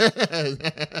was-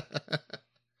 that?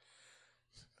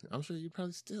 I'm sure you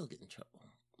probably still get in trouble.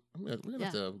 We're gonna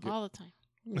have to all the time.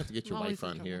 get your always wife in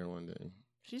on trouble. here one day.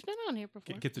 She's been on here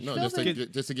before. get the No,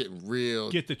 truth. just to get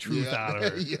real. Get the truth out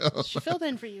of her. Yo. She filled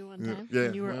in for you one time Yeah.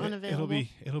 when you were unavailable.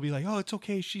 It'll be like, oh, it's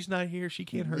okay. She's not here. She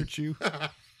can't hurt you.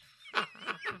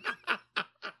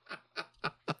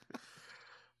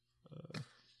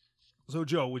 So,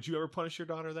 Joe, would you ever punish your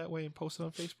daughter that way and post it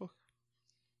on Facebook?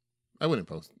 I wouldn't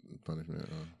post punishment.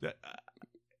 That,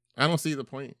 I don't see the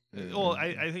point. well,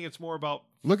 I think it's more about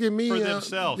Look at me for uh,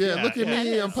 themselves. Yeah, Yeah, look at yeah. me.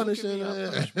 It I'm is. punishing. Look at me,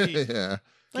 I'll punish me. Yeah.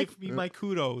 Like- give me my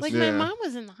kudos. Like Yeah. my mom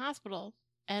was in the hospital,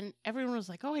 and everyone was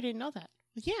like, "Oh, I didn't know that."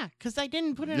 Well, yeah, because I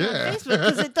didn't put it Yeah. on Facebook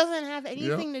because it doesn't have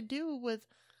anything to do with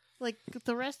like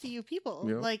the rest of you people.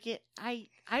 Yep. Like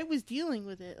I was dealing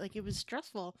with it. Like it was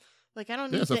stressful. Like I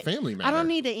don't Yeah, need it's a to. family matter. I don't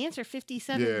need to answer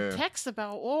 57 Yeah. texts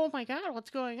about, oh my God, what's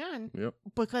going on? Yep.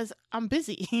 Because I'm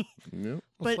busy. Yep. It's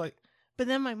but- like, But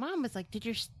then my mom was like,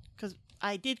 because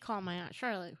I did call my Aunt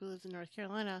Charlotte, who lives in North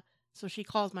Carolina. So she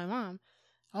calls my mom.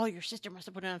 Oh, your sister must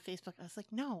have put it on Facebook. I was like,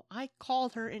 no, I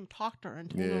called her and talked to her and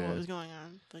told her Yeah. what was going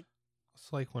on. Like,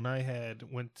 It's like when I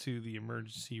went to the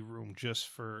emergency room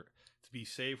just to be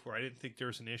safe, where I didn't think there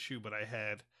was an issue, but I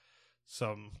had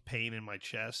some pain in my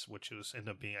chest, which ended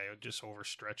up being I just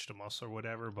overstretched a muscle or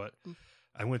whatever. But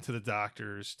I went to the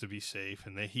doctors to be safe,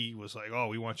 and he was like, "Oh,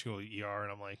 we want you to go to the ER,"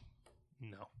 and I'm like,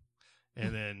 "No."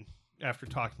 And then after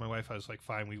talking to my wife, I was like,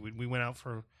 "Fine." We went out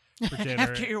for dinner.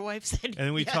 After your wife said, and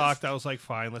then we yes. talked. I was like,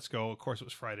 "Fine, let's go." Of course, it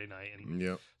was Friday night, and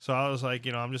Yep. so I was like,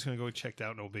 I'm just gonna go checked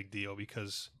out. No big deal,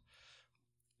 because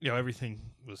everything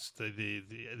was they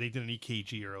did an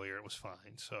EKG earlier. It was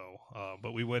fine. So,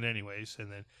 but we went anyways,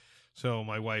 and then so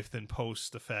my wife then posts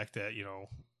the fact that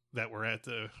that we're at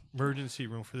the emergency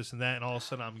room for this and that, and all of a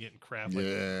sudden I'm getting crap. Like,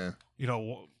 Yeah.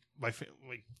 my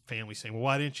family saying, "Well,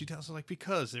 why didn't you tell us?" I'm like,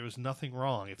 because there was nothing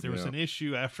wrong. If there was an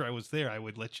issue after I was there, I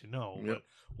would let you know. Yep. But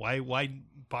why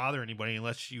bother anybody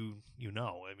unless you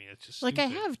know? I mean, it's just Like, I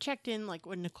stupid. have checked in, like,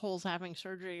 when Nicole's having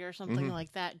surgery or something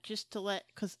like that, just to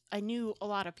because I knew a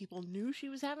lot of people knew she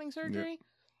was having surgery.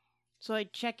 So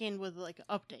I'd check in with, like, an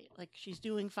update. Like, she's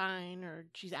doing fine, or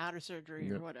she's out of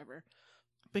surgery, or whatever.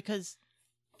 Because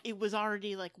it was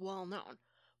already, like, well known.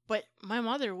 But my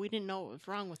mother, we didn't know what was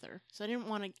wrong with her. So I didn't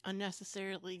want to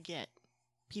unnecessarily get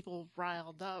people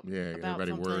riled up. Yeah, about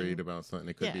everybody something. worried about something.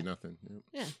 It could be nothing. Yep.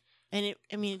 Yeah. And it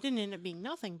didn't end up being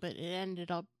nothing, but it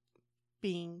ended up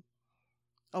being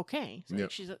okay. So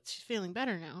she's feeling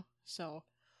better now. So,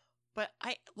 but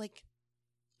I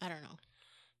don't know.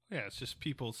 Yeah, it's just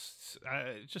people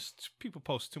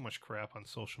post too much crap on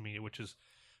social media, which is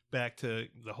back to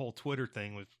the whole Twitter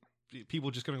thing with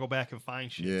people just going to go back and find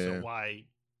shit. Yeah. So why?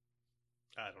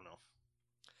 I don't know.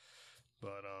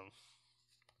 But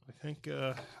I think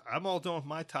I'm all done with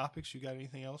my topics. You got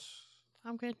anything else?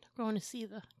 I'm good. I'm going to see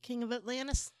the King of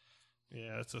Atlantis.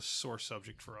 Yeah, it's a sore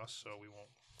subject for us, so we won't.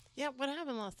 Yeah, what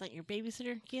happened last night? Your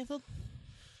babysitter canceled?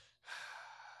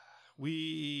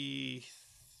 We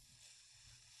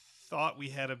thought we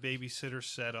had a babysitter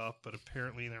set up, but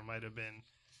apparently there might have been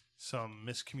some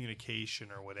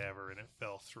miscommunication or whatever, and it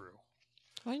fell through.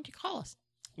 Why didn't you call us?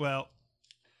 Well,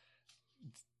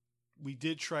 we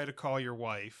did try to call your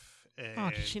wife.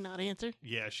 And Did she not answer?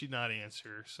 Yeah, she did not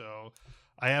answer. So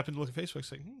I happened to look at Facebook,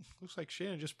 saying, looks like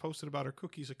Shannon just posted about her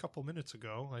cookies a couple minutes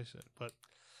ago. I said, but,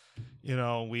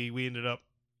 we ended up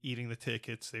eating the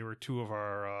tickets. They were two of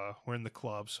our, we're in the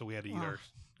club, so we had to eat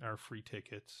our free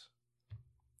tickets.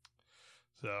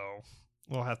 So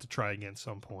we'll have to try again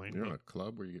some point. You're in a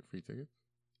club where you get free tickets?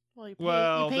 Well, you pay,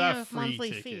 Well, you pay not a free monthly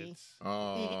tickets. fee.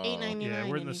 Oh, $8.99. Yeah,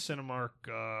 we're in the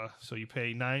Cinemark, so you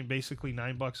pay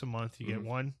 $9 a month. You get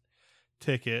one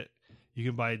ticket. You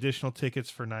can buy additional tickets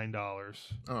for $9.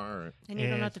 Oh, all right. And you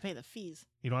don't have to pay the fees.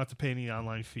 You don't have to pay any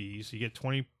online fees. You get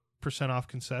 20% off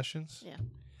concessions. Yeah.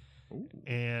 Ooh.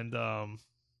 And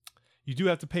you do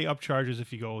have to pay upcharges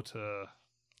if you go to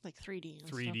Like 3D.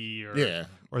 And 3D stuff.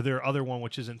 or their other one,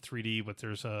 which isn't 3D, but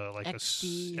there's like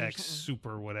XD a or X something.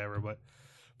 Super whatever. But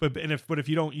if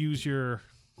you don't use your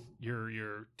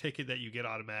ticket that you get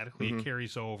automatically, it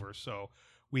carries over. So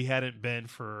we hadn't been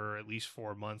for at least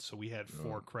 4 months, so we had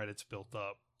 4 credits built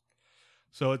up.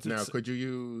 So it's Now, could you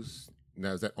use?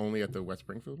 Now, is that only at the West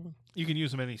Springfield one? you can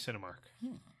use them any Cinemark.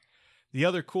 The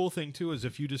other cool thing too is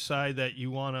if you decide that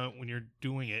you want to, when you're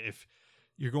doing it, if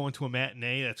you're going to a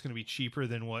matinee that's going to be cheaper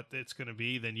than what it's going to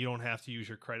be, then you don't have to use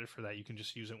your credit for that. You can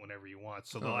just use it whenever you want.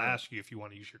 So they'll ask you if you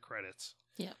want to use your credits.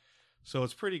 Yeah. So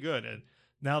it's pretty good. And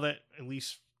now that at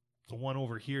least the one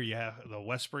over here, you have the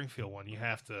West Springfield one, you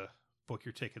have to book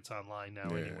your tickets online now.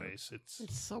 Yeah. Anyways, it's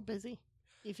so busy.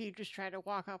 If you just try to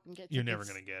walk up and get tickets, you're never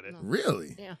going to get it. No.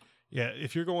 Really? Yeah. Yeah,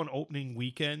 if you're going opening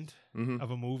weekend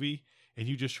of a movie and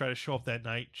you just try to show up that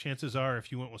night, chances are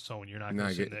if you went with someone, you're not going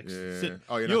to sit next.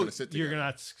 Oh, you're not going to sit together. You're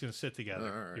not going to sit together.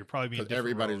 All right. You're probably being Because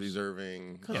everybody's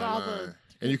reserving. 'Cause online. all the-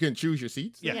 and you can choose your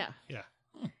seats. Yeah.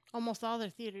 Almost all their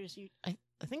theaters, I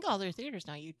think all their theaters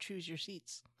now, you choose your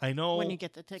seats I know. when you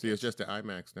get the tickets. See, it's just the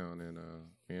IMAX down in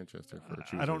Manchester for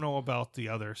choosing. I don't know about the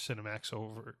other Cinemark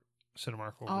over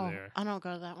there. I don't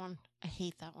go to that one. I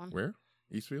hate that one. Where?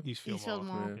 Eastfield. Eastfield Eastfield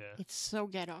Mall. Mall. Yeah. It's so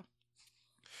ghetto.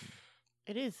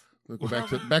 It is. We'll go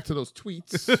back to those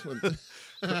tweets.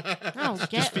 No,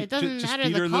 it doesn't just matter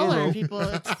feed her the a little color, rope. people.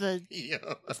 It's the Yeah.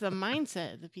 it's the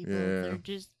mindset of the people. Yeah. They're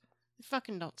just they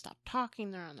fucking don't stop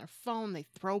talking. They're on their phone. They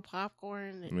throw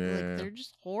popcorn. Yeah. They're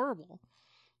just horrible.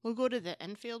 We'll go to the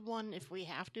Enfield one if we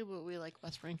have to, but we like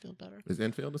West Springfield better. Is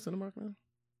Enfield a Cinemark now?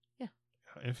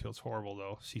 Enfield's horrible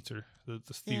though. Seats are the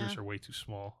theaters are way too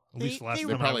small. At They- least the last they time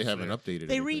They I probably was haven't there. updated.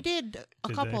 They anything. redid a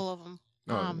Did couple of them.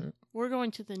 Oh, yeah. We're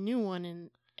going to the new one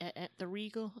at the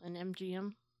Regal and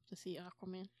MGM to see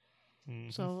Aquaman.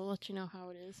 Mhm. So we'll let you know how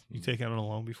it is. You take out a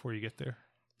loan before you get there.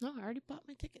 No, I already bought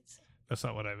my tickets. That's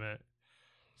not what I meant.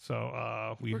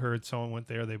 So we heard someone went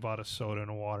there. They bought a soda and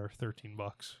a water, $13.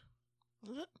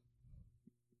 Was it?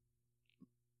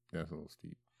 That's a little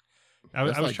steep. I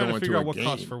was like trying to going figure to out a what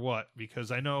costs game. for what, because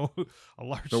I know a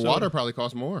large The soda. water probably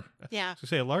costs more. Yeah. So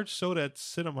say a large soda at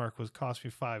Cinemark would cost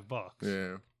me $5.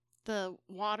 Yeah. The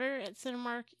water at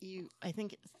Cinemark, I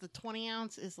think it's the 20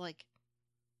 ounce is like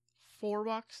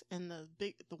 $4, and the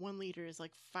 1 liter is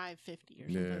like $5.50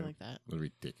 or something Yeah. like that. It was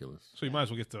ridiculous. So you might as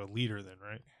well get the liter then,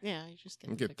 right? Yeah, you just get.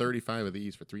 You the get big 35 of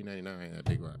these for $3.99 at a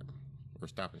Big Lot or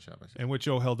Stop and Shop. I And what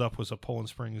Joe held up was a Poland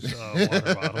Springs water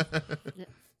bottle. Yeah.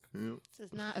 Yep. This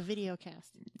is not a video cast.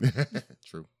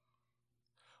 True.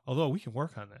 Although we can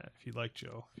work on that if you'd like,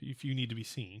 Joe. If you need to be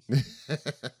seen.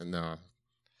 No.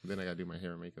 Then I got to do my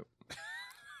hair and makeup.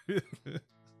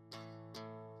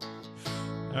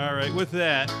 All right. With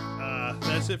that,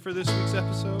 that's it for this week's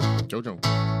episode.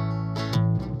 Jojo.